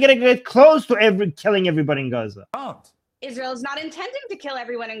not even going to get close to killing everybody in Gaza. Israel is not intending to kill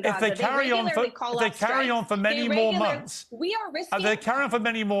everyone in Gaza. If they carry on for many more months, we are risking. They carry on for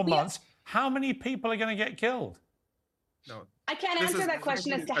many more months. How many people are going to get killed? No. I can't answer that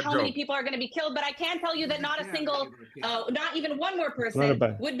question as to how many people are going to be killed, but I can tell you that not a single, not even one more person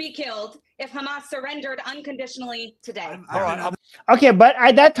would be killed if Hamas surrendered unconditionally today. All right. Okay, but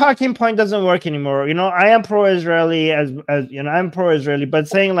that talking point doesn't work anymore. I am pro-Israeli as I'm pro-Israeli, but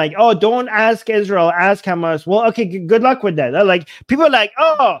saying like, oh, don't ask Israel, ask Hamas. Well, okay, good luck with that. Like people are like,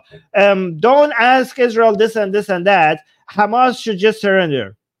 don't ask Israel this and this and that. Hamas should just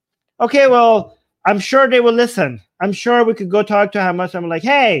surrender. Okay, well, I'm sure they will listen. I'm sure we could go talk to Hamas. I'm like,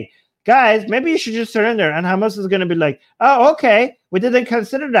 hey, guys, maybe you should just surrender. And Hamas is going to be like, oh, okay, we didn't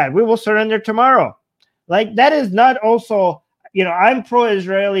consider that. We will surrender tomorrow. Like, that is not also, I'm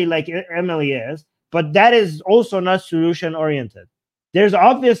pro-Israeli like Emily is, but that is also not solution-oriented. There's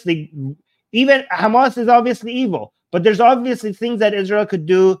obviously, even Hamas is obviously evil, but there's obviously things that Israel could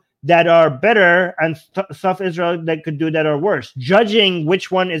do that are better and stuff Israel that could do that are worse. Judging which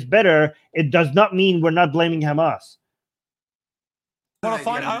one is better, it does not mean we're not blaming Hamas.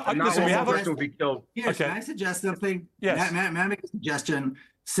 Listen, we have Here, can I suggest something? Yes. May I make a suggestion?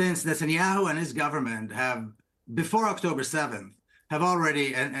 Since Netanyahu and his government have, before October 7th, have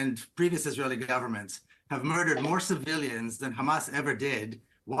already, and previous Israeli governments, have murdered more civilians than Hamas ever did,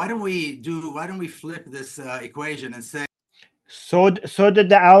 why don't we flip this equation and say, So did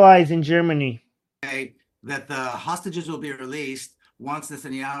the allies in Germany. That the hostages will be released once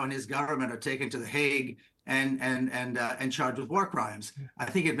Netanyahu and his government are taken to The Hague and charged with war crimes. I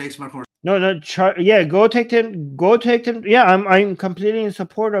think it makes much more. Go take them. Yeah, I'm completely in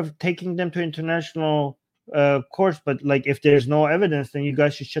support of taking them to international courts. But like, if there's no evidence, then you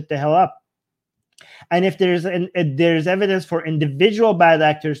guys should shut the hell up. And if there's evidence for individual bad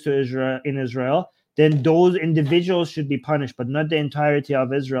actors in Israel, then those individuals should be punished, but not the entirety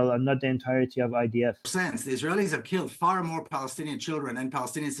of Israel and not the entirety of IDF. The Israelis have killed far more Palestinian children and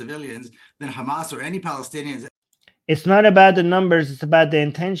Palestinian civilians than Hamas or any Palestinians. It's not about the numbers, it's about the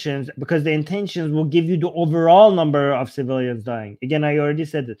intentions, because the intentions will give you the overall number of civilians dying. Again, I already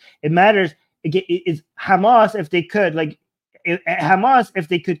said this. It matters. It's Hamas, if they could, Hamas,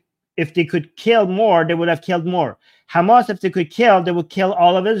 if they could kill more, they would have killed more. Hamas, if they could kill, they would kill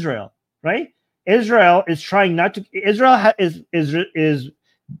all of Israel, right? Israel is trying not to. Israel is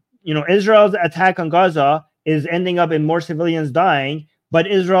Israel's attack on Gaza is ending up in more civilians dying, but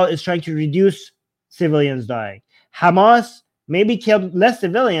Israel is trying to reduce civilians dying. Hamas maybe killed less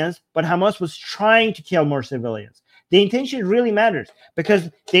civilians, but Hamas was trying to kill more civilians. The intention really matters, because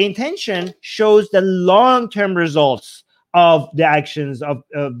the intention shows the long-term results of the actions of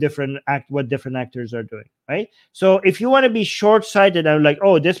what different actors are doing, right? So if you want to be short-sighted and like,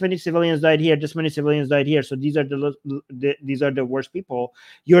 oh, this many civilians died here, this many civilians died here, so these are the worst people,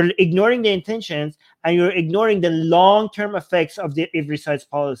 you're ignoring the intentions and you're ignoring the long-term effects of every side's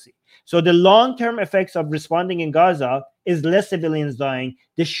policy. So the long-term effects of responding in Gaza is less civilians dying.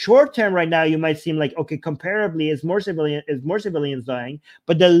 The short term right now, you might seem like, okay, comparably is more civilians dying,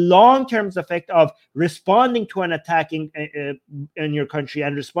 but the long-term effect of responding to an attack in your country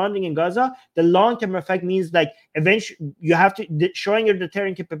and responding in Gaza, the long-term effect means like eventually you have to showing your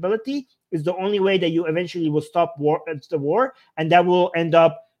deterrent capability is the only way that you eventually will stop the war, and that will end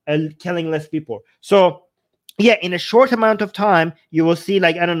up killing less people. So yeah, in a short amount of time, you will see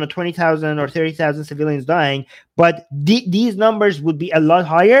 20,000 or 30,000 civilians dying, but these numbers would be a lot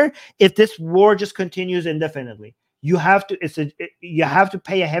higher if this war just continues indefinitely. You have to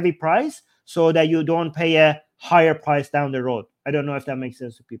pay a heavy price so that you don't pay a higher price down the road. I don't know if that makes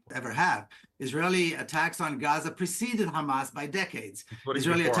sense to people. Ever have. Israeli attacks on Gaza preceded Hamas by decades.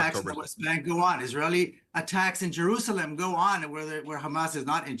 Israeli attacks in the West Bank go on. Israeli attacks in Jerusalem go on where Hamas is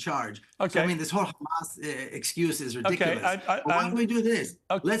not in charge. Okay. So, I mean, this whole Hamas excuse is ridiculous. Okay. Why don't we do this?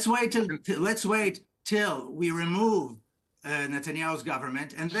 Okay. Let's wait till we remove Netanyahu's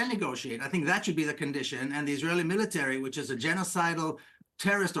government and then negotiate. I think that should be the condition. And the Israeli military, which is a genocidal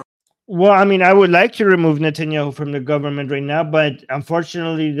terrorist. Well, I mean, I would like to remove Netanyahu from the government right now, but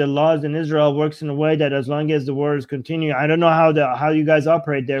unfortunately, the laws in Israel works in a way that as long as the war is continuing, I don't know how you guys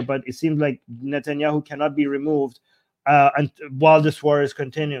operate there, but it seems like Netanyahu cannot be removed while this war is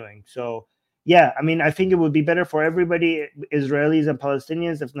continuing. So, yeah, I mean, I think it would be better for everybody, Israelis and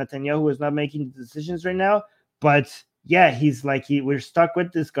Palestinians, if Netanyahu is not making the decisions right now. But yeah, we're stuck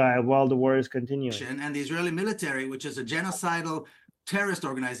with this guy while the war is continuing. And the Israeli military, which is a genocidal terrorist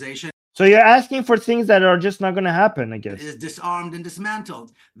organization. So you're asking for things that are just not going to happen, I guess. Is disarmed and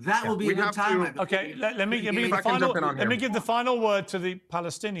dismantled. That will be a good time. Okay, let me give the final word to the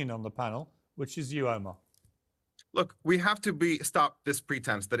Palestinian on the panel, which is you, Omar. Look, we have to stop this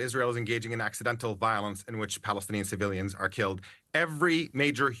pretense that Israel is engaging in accidental violence in which Palestinian civilians are killed. Every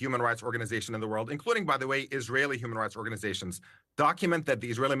major human rights organization in the world, including, by the way, Israeli human rights organizations, document that the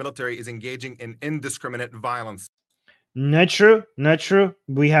Israeli military is engaging in indiscriminate violence. Not true.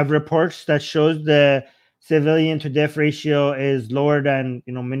 We have reports that shows the civilian to death ratio is lower than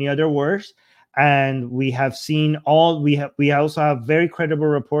many other wars, and we have seen we also have very credible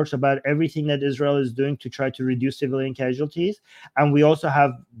reports about everything that Israel is doing to try to reduce civilian casualties, and we also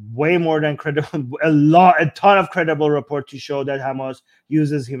have way more than credible a ton of credible report to show that Hamas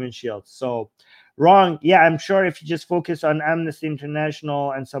uses human shields. So wrong. Yeah, I'm sure if you just focus on Amnesty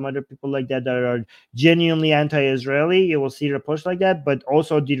International and some other people like that are genuinely anti-Israeli, you will see reports like that. But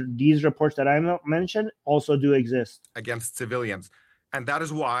also these reports that I mentioned also do exist. Against civilians. And that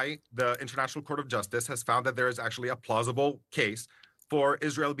is why the International Court of Justice has found that there is actually a plausible case for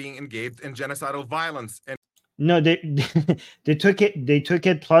Israel being engaged in genocidal violence. And no, they took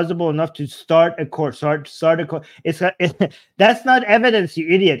it plausible enough to start a court. Start a court. That's not evidence, you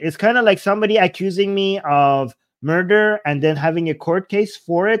idiot. It's kind of like somebody accusing me of murder and then having a court case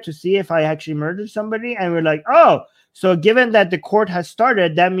for it to see if I actually murdered somebody. And we're like, oh, so given that the court has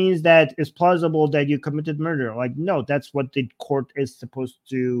started, that means that it's plausible that you committed murder. Like, no, that's what the court is supposed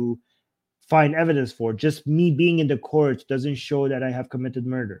to find evidence for. Just me being in the court doesn't show that I have committed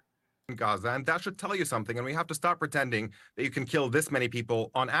murder. Gaza, and that should tell you something, and we have to stop pretending that you can kill this many people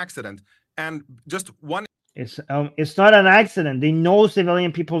on accident. And just one, it's not an accident. They know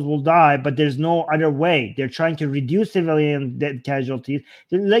civilian people will die, but there's no other way. They're trying to reduce civilian dead casualties.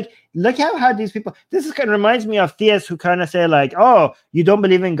 Look how these people, this is kind of reminds me of theists who kind of say like, oh, you don't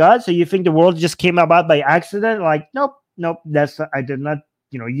believe in God, so you think the world just came about by accident. Like, nope, I did not.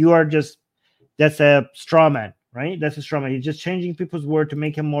 You are just, that's a straw man. right? That's a straw man. He's just changing people's word to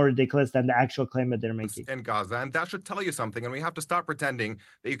make him more ridiculous than the actual claim that they're making. In Gaza, and that should tell you something. And we have to stop pretending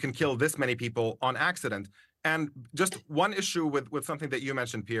that you can kill this many people on accident. And just one issue with something that you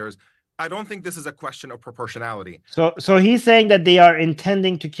mentioned, Piers, I don't think this is a question of proportionality. So he's saying that they are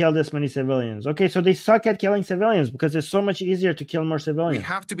intending to kill this many civilians. Okay, so they suck at killing civilians because it's so much easier to kill more civilians. We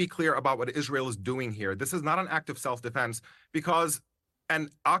have to be clear about what Israel is doing here. This is not an act of self-defense, because an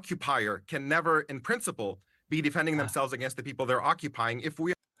occupier can never, in principle, be defending themselves against the people they're occupying. If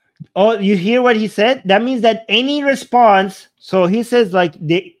we Oh, you hear what he said? That means that any response. So he says, like,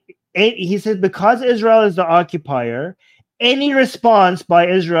 he says, because Israel is the occupier, any response by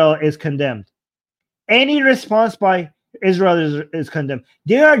Israel is condemned. Any response by Israel is condemned.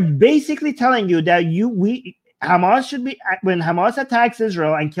 They are basically telling you that Hamas should be, when Hamas attacks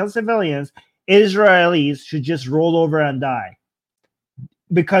Israel and kills civilians, Israelis should just roll over and die.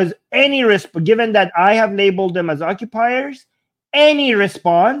 Because given that I have labeled them as occupiers, any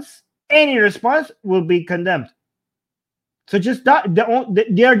response will be condemned. So just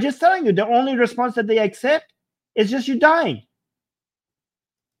they are just telling you the only response that they accept is just you dying.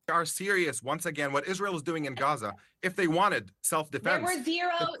 are serious, once again, what Israel is doing in Gaza, if they wanted self-defense. There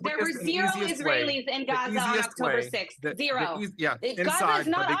were zero Israelis in Gaza on October 6th. Zero. Gaza is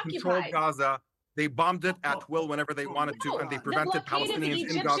not occupied. Controlled Gaza. They bombed it at will whenever they wanted to, and they prevented Palestinians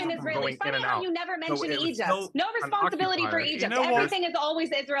in Gaza from going in and out. You never mention Egypt. No responsibility for Egypt. Everything is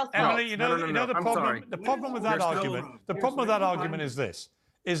always Israel's fault. Emily, the problem with that argument. The problem with that argument is this: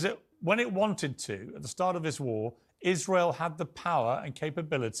 is that when it wanted to, at the start of this war, Israel had the power and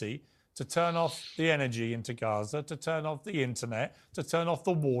capability to turn off the energy into Gaza, to turn off the internet, to turn off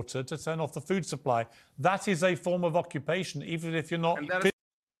the water, to turn off the food supply. That is a form of occupation, even if you're not.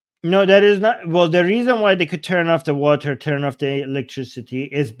 No, that is not. Well, the reason why they could turn off the water, turn off the electricity,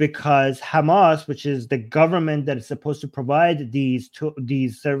 is because Hamas, which is the government that is supposed to provide these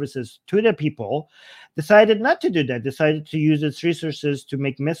services to the people, decided not to do that. Decided to use its resources to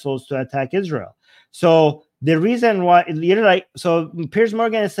make missiles to attack Israel. So the reason why, so Piers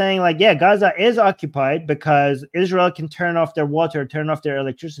Morgan is saying, like, yeah, Gaza is occupied because Israel can turn off their water, turn off their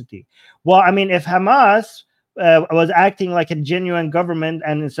electricity. Well, I mean, if Hamas was acting like a genuine government,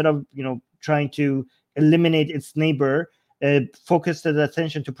 and instead of trying to eliminate its neighbor, focused its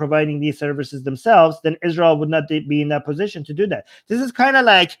attention to providing these services themselves, then Israel would not be in that position to do that. This is kind of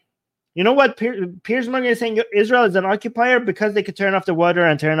like, you know what Piers Morgan is saying? Israel is an occupier because they could turn off the water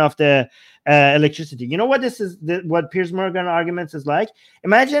and turn off the electricity. You know what what Piers Morgan arguments is like?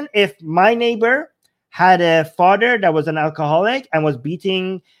 Imagine if my neighbor had a father that was an alcoholic and was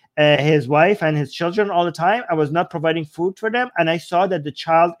beating his wife and his children all the time. I was not providing food for them, and I saw that the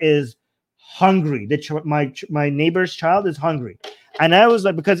child is hungry. My neighbor's child is hungry, and I was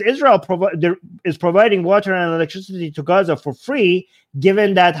like, because Israel is providing water and electricity to Gaza for free,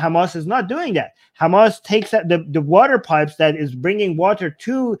 given that Hamas is not doing that. Hamas takes the water pipes that is bringing water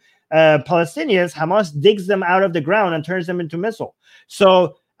to Palestinians. Hamas digs them out of the ground and turns them into missile.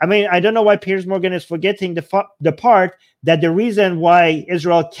 So, I mean, I don't know why Piers Morgan is forgetting the part that the reason why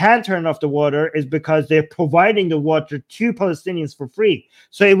Israel can turn off the water is because they're providing the water to Palestinians for free.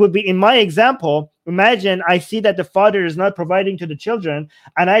 So it would be, in my example, imagine I see that the father is not providing to the children,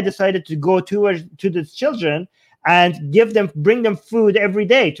 and I decided to go to the children and bring them food every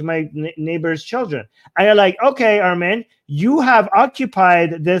day to my neighbor's children. And you're like, okay, Armin, you have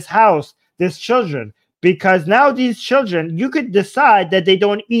occupied this house, these children, because now these children, you could decide that they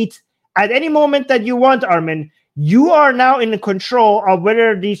don't eat at any moment that you want, Armin. You are now in control of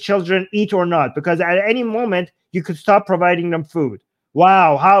whether these children eat or not, because at any moment you could stop providing them food.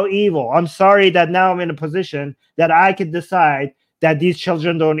 Wow, how evil. I'm sorry that now I'm in a position that I could decide that these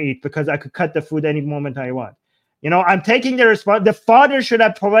children don't eat because I could cut the food any moment I want. I'm taking the response. The father should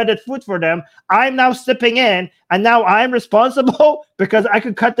have provided food for them. I'm now stepping in, and now I'm responsible because I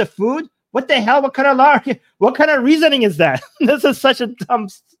could cut the food. What the hell? What kind of reasoning is that? This is such a dumb,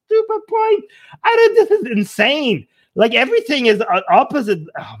 stupid point. This is insane. Like, everything is opposite.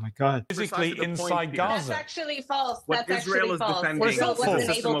 Oh my God. Physically inside Gaza. That's actually false. What Israel is defending is Israel a wasn't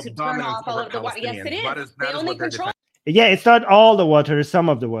system able of to turn dominance off all over of the water. Yes, it Palestinians. is. They only control. Yeah, it's not all the water, it's some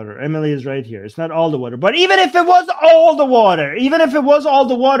of the water. Emily is right here. It's not all the water. But even if it was all the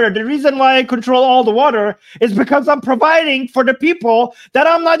water, the reason why I control all the water is because I'm providing for the people that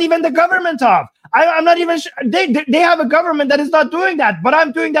I'm not even the government of. I'm not even they have a government that is not doing that, but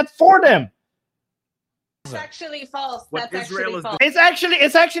I'm doing that for them. That's actually false. It's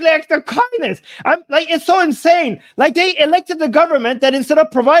actually act of kindness. I'm like, it's so insane. Like, they elected the government that instead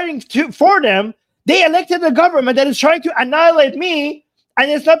of providing for them, they elected the government that is trying to annihilate me and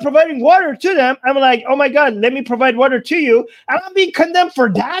it's not providing water to them, I'm like, oh my God, let me provide water to you. And I'm being condemned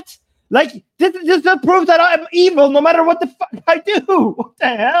for that? Like, this just proves that I'm evil no matter what the fuck I do. What the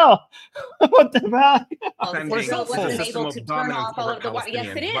hell? What the hell? Israel wasn't able to turn off all of the water.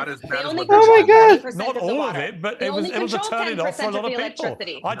 Yes, it is. They only Oh my God. 20% Not of the all water. of it, but They it was only able to control turn it off for a 10% lot of of the people.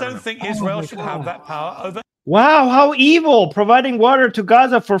 electricity. I don't think Israel should have that power over. Wow, how evil, providing water to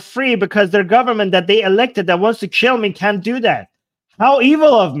Gaza for free because their government that they elected that wants to kill me can't do that. How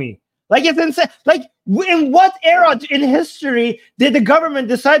evil of me. Like, it's insane. Like, in what era in history did the government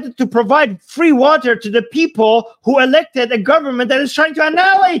decide to provide free water to the people who elected a government that is trying to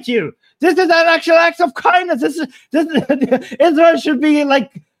annihilate you? This is an actual act of kindness. This Israel should be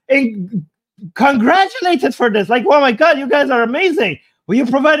like congratulated for this. Like, oh my God, you guys are amazing. Well, you're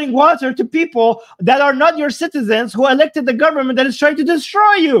providing water to people that are not your citizens who elected the government that is trying to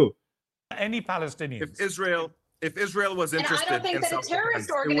destroy you. Any Palestinians. If Israel was interested and I don't think in that a terrorist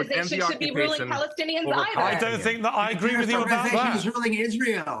organization should be ruling Palestinians either. I don't think that. I agree with you about that. Is ruling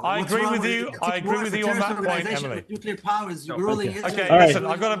Israel. I agree with you. I agree with you on that point, Emily. Nuclear powers ruling Israel. Okay, listen.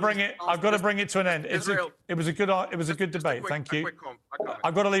 I've got to bring it. I've got to bring it to an end. It was a good debate. Thank you.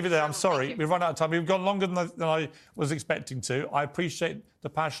 I've got to leave it there. I'm sorry. We've run out of time. We've gone longer than I was expecting to. I appreciate the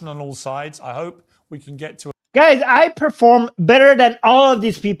passion on all sides. I hope we can get to. Guys, I perform better than all of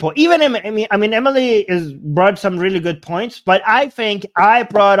these people. Even Emily has brought some really good points, but I think I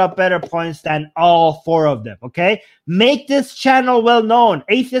brought up better points than all four of them. Okay, make this channel well known.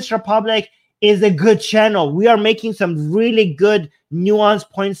 Atheist Republic is a good channel. We are making some really good nuanced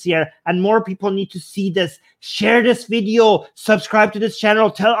points here, and more people need to see this. Share this video, subscribe to this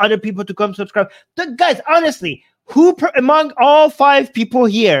channel, tell other people to come subscribe. Guys, honestly, who among all five people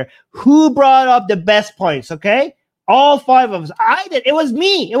here, who brought up the best points? Okay, all five of us. I did. It was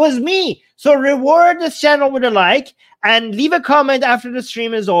me. So reward this channel with a like and leave a comment after the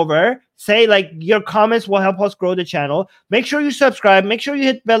stream is over. Say, like, your comments will help us grow the channel. Make sure you subscribe. Make sure you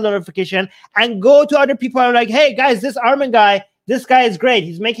hit bell notification and go to other people and like, hey guys, this Armin guy, this guy is great.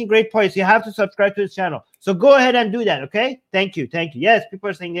 He's making great points. You have to subscribe to his channel. So go ahead and do that. Okay. Thank you. Yes, people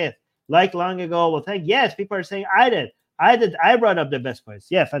are saying yes. Like long ago. Well, yes, people are saying I did. I brought up the best points.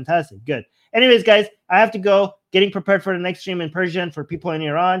 Yeah, fantastic. Good. Anyways, guys, I have to go. Getting prepared for the next stream in Persian for people in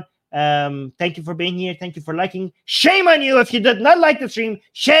Iran. Thank you for being here. Thank you for liking. Shame on you if you did not like the stream.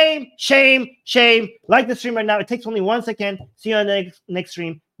 Shame. Like the stream right now. It takes only 1 second. See you on the next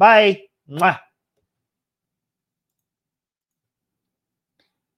stream. Bye. Mwah.